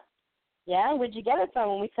dinner? Yeah, where'd you get it from?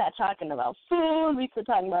 When we start talking about food, we start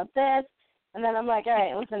talking about this. And then I'm like, all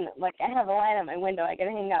right, listen, like, I have a light at my window. I got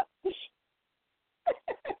to hang up.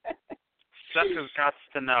 Suckers got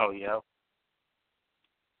to know, yo.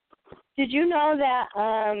 Did you know that,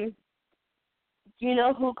 do you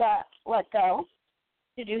know who got let go?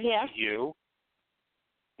 Did you hear? You?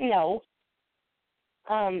 No.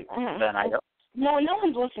 Then I don't. No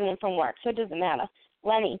one's listening from work, so it doesn't matter.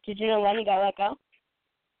 Lenny, did you know Lenny got let go?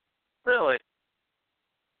 Really?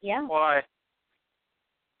 Yeah. Why?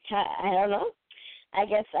 I don't know. I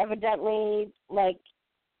guess evidently, like,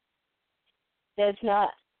 there's not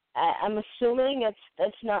I'm assuming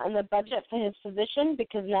it's not in the budget for his position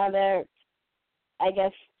because now they're, I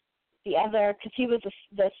guess, the other, because he was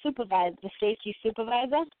the supervisor, the safety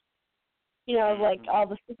supervisor. You know, like all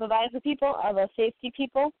the supervisor people, all the safety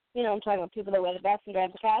people. You know, I'm talking about people that wear the vests and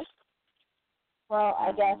drive the cars. Well,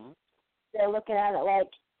 I guess they're looking at it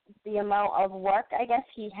like the amount of work, I guess,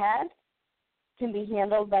 he had can be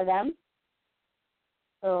handled by them.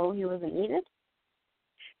 So he wasn't needed.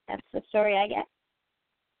 That's the story I get.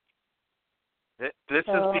 This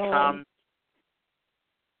has become...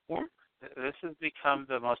 Yeah? This has become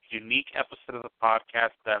the most unique episode of the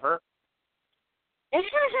podcast ever.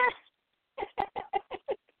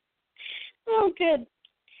 Oh, good.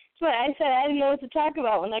 But I said I didn't know what to talk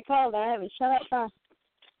about when I called, and I haven't shut up, huh?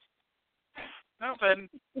 No, then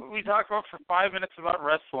we talked about for 5 minutes about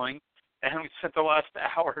wrestling, and we spent the last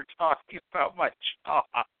hour talking about my job.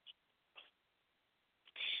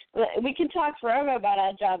 We can talk forever about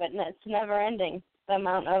our job, and it's never ending, the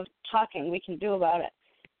amount of talking we can do about it.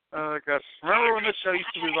 Oh, my gosh. Remember when the show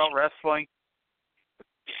used to be about wrestling?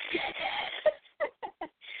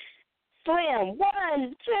 Slam.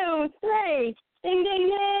 1, 2, 3. Ding, ding,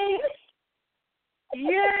 ding.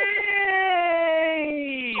 Yay!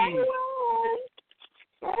 I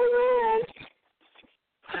won.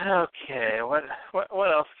 Okay, what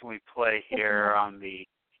else can we play here on the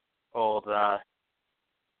old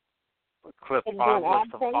list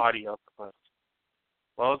of audio clips?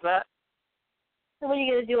 What was that? So what are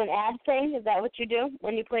you going to do, an ad thing? Is that what you do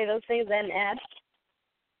when you play those things, then ad?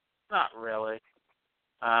 Not really.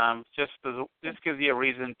 Just gives you a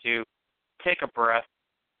reason to take a breath,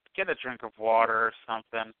 get a drink of water or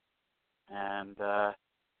something, and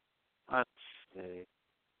let's see.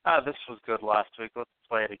 This was good last week. Let's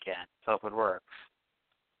play it again. So if it works.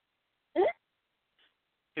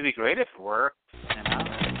 It'd be great if it worked, you know.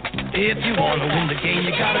 If you want to win the game,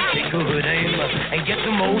 you gotta take good aim and get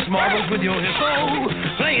the most marbles with your hip. Oh,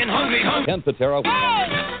 playing hungry. Ken Patero.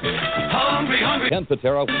 Hungry. Ken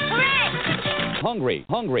Patero. Hungry.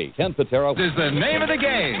 Ken Patero. This is the name of the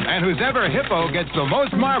game, and whoever hippo gets the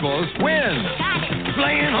most marbles wins.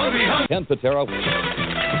 Playing hungry. Ken Patero.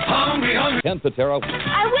 Hungry. Ken Patero.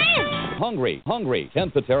 I win. Hungry. Ken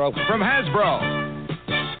Patero. From Hasbro.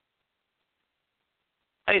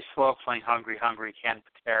 I used to love playing Hungry Ken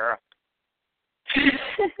Patera.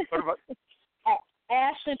 What about? I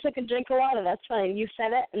actually took a drink of water. That's funny. You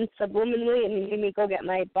said it and subliminally, and you made me go get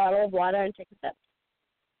my bottle of water and take a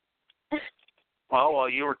sip. Well, while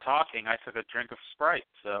you were talking, I took a drink of Sprite,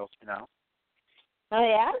 so, you know. Oh,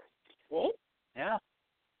 yeah? See? Yeah.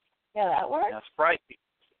 Yeah, that works. Yeah, Sprite,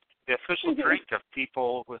 the official drink of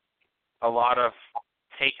people with a lot of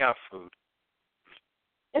takeout food.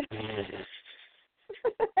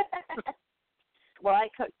 Well, I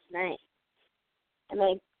cooked tonight. I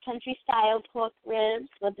made country-style pork ribs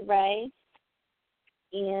with rice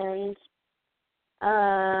and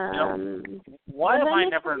why am I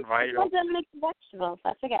never invited? I didn't make vegetables.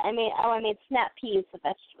 I forget. I made snap peas with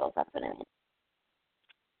vegetables. That's what I made.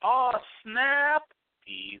 Oh, snap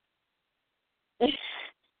peas.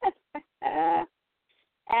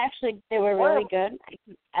 Actually, they were really good.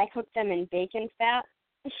 I cooked them in bacon fat.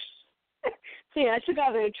 So, I took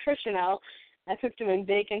all the nutrition out. I cooked them in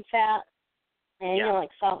bacon fat and,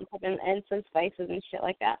 like salt and pepper and some spices and shit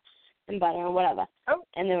like that and butter or whatever. Oh.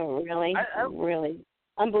 And they were really, really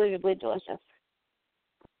unbelievably delicious.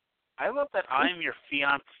 I love that I'm your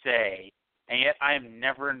fiancé, and yet I am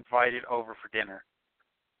never invited over for dinner.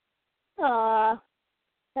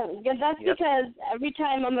 That's because every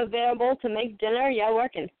time I'm available to make dinner, you're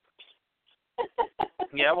working.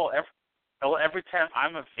 Yeah, well, every time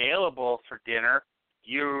I'm available for dinner,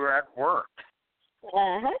 you're at work.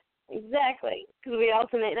 Exactly, because we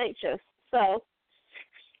alternate night shifts. So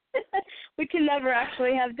we can never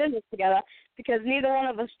actually have dinner together because neither one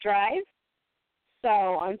of us drive. So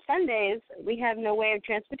on Sundays, we have no way of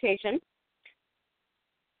transportation.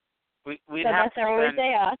 That's our only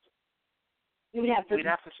day off. We'd have to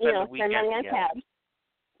spend the weekend spend money on together. cabs.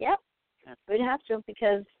 Yep. Yeah. We'd have to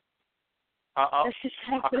because that's just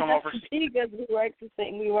how it has to be because we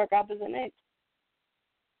work opposite nights.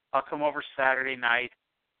 I'll come over Saturday night,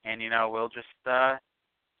 and we'll just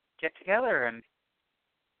get together and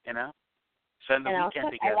spend the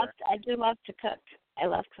weekend together. I do love to cook. I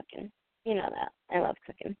love cooking. You know that. I love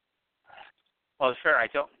cooking. Well, it's fair. I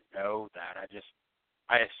don't know that.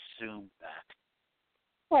 I assume that.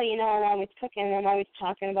 Well, I'm always cooking, and I'm always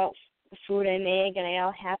talking about the food I make, and I'm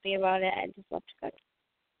all happy about it. I just love to cook.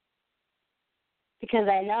 Because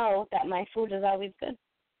I know that my food is always good.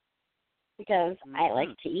 Because I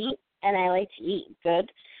like to eat, and I like to eat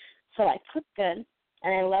good. So I cook good,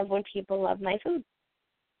 and I love when people love my food.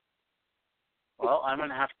 Well, I'm going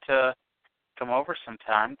to have to come over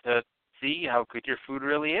sometime to see how good your food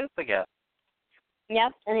really is, I guess.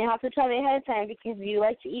 Yep, and you have to tell me ahead of time because you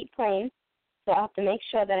like to eat plain, so I'll have to make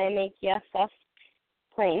sure that I make your stuff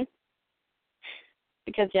plain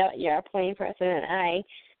because you're a plain person and I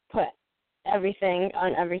put everything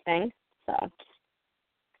on everything, so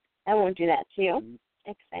I won't do that to you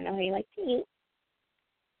because I know how you like to eat.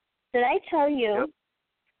 Did I tell you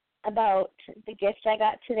about the gift I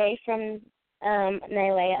got today from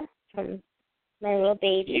Nylea, from my little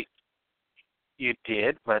baby? You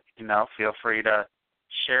did, but, feel free to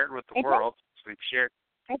share it with the world. We've shared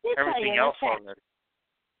everything else already.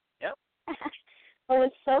 Yep. Well, it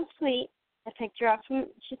was so sweet. I picked her up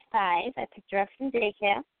she's 5. I picked her up from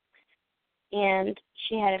daycare, and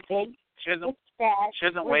she had a big gift bag. She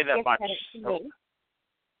doesn't weigh that much.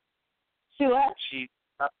 She what? She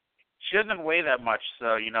doesn't weigh that much,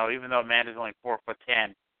 so, even though Amanda's only 4'10",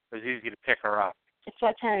 it was easy to pick her up. It's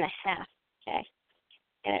 4'10.5". Okay.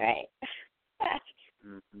 Get it right.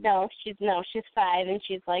 Mm-hmm. No, she's 5 and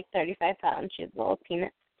she's like 35 pounds. She's a little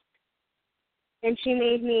peanut. And she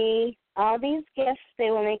made me all these gifts. They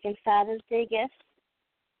were making Father's Day gifts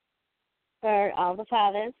for all the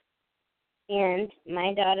fathers. And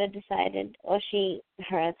my daughter decided,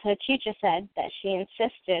 her teacher said that she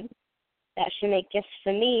insisted that she make gifts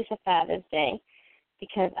for me for Father's Day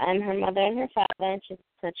because I'm her mother and her father. And she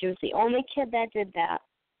said she was the only kid that did that,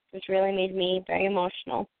 which really made me very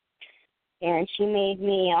emotional. And she made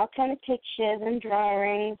me all kind of pictures and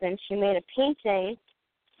drawings, and she made a painting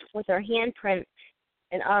with her handprint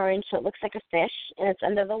in orange, so it looks like a fish, and it's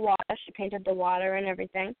under the water. She painted the water and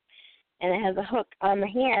everything. And it has a hook on the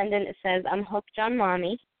hand, and it says, "I'm hooked on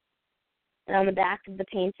Mommy." And on the back of the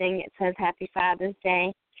painting, it says, "Happy Father's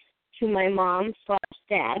Day to my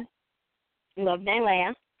mom/dad. Love,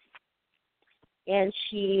 Nylea." And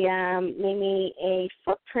she made me a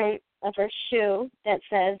footprint of her shoe that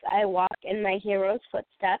says, "I walk in my hero's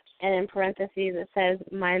footsteps," and in parentheses it says,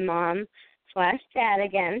 "my mom/dad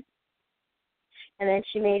again." And then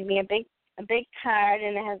she made me a big card,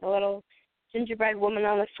 and it has a little gingerbread woman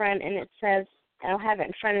on the front, and it says, I don't have it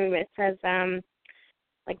in front of me, but it says,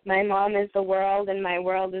 my mom is the world, and my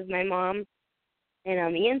world is my mom. And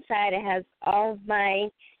on the inside it has all of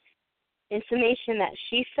my information that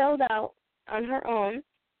she filled out on her own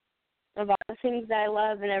of all the things that I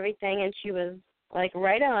love and everything, and she was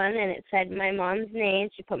right on, and it said my mom's name.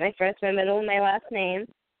 She put my first, my middle, and my last name.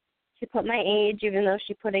 She put my age, even though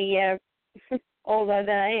she put a year older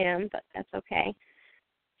than I am, but that's okay.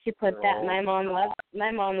 She put that my mom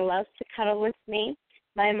loves to cuddle with me.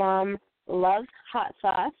 My mom loves hot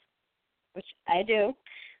sauce, which I do.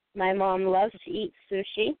 My mom loves to eat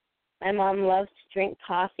sushi. My mom loves to drink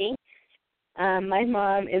coffee. My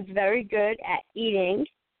mom is very good at eating.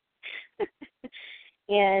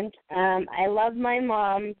 And I love my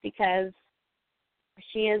mom because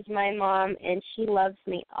she is my mom and she loves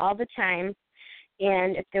me all the time.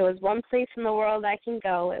 And if there was one place in the world I can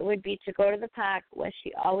go, it would be to go to the park where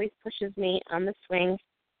she always pushes me on the swing.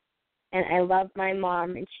 And I love my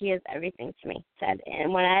mom, and she is everything to me.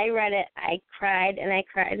 And when I read it, I cried and I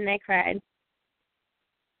cried and I cried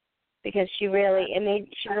because she was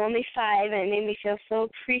only 5, and it made me feel so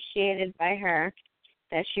appreciated by her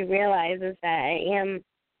that she realizes that I am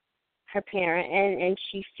her parent, and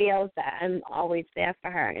she feels that I'm always there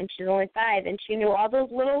for her. And she's only 5, and she knew all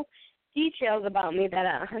those little details about me that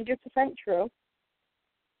are 100% true.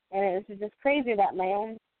 And it was just crazy that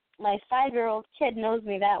my 5-year-old kid knows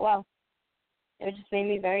me that well. It just made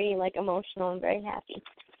me very emotional and very happy.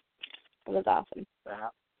 It was awesome.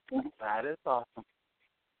 That is awesome.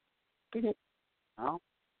 Mm-hmm. Well,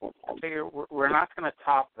 I figure we're not going to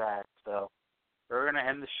top that, so we're going to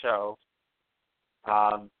end the show.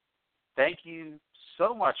 Thank you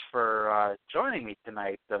so much for joining me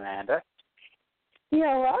tonight, Amanda.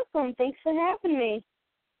 You're welcome. Thanks for having me.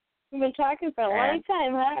 We've been talking for a long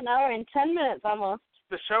time, huh? An hour and 10 minutes almost.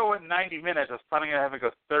 The show went 90 minutes. I was planning on having it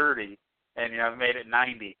go 30, and I made it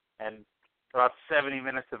 90, and about 70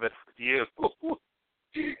 minutes of it with you.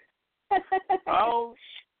 Oh,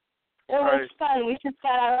 it was fun. We should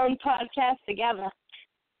start our own podcast together.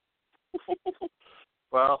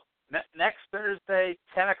 Well, next Thursday,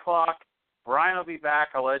 10 o'clock, Brian will be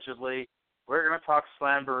back, allegedly. We're going to talk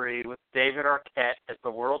Slamboree with David Arquette as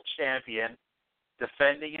the world champion,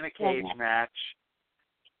 defending in a cage match.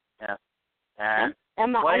 Yeah. And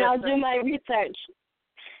I'll do my research.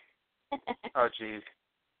 Oh, jeez.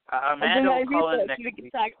 Amanda will call in next week. We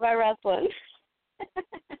can talk about wrestling.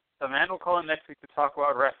 Amanda will call in next week to talk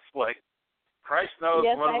about wrestling. Christ knows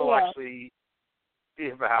yes, what I will will. actually be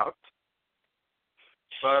about.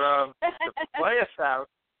 But to play us out,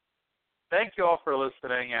 thank you all for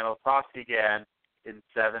listening, and I'll talk to you again in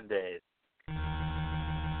 7 days.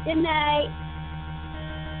 Good night.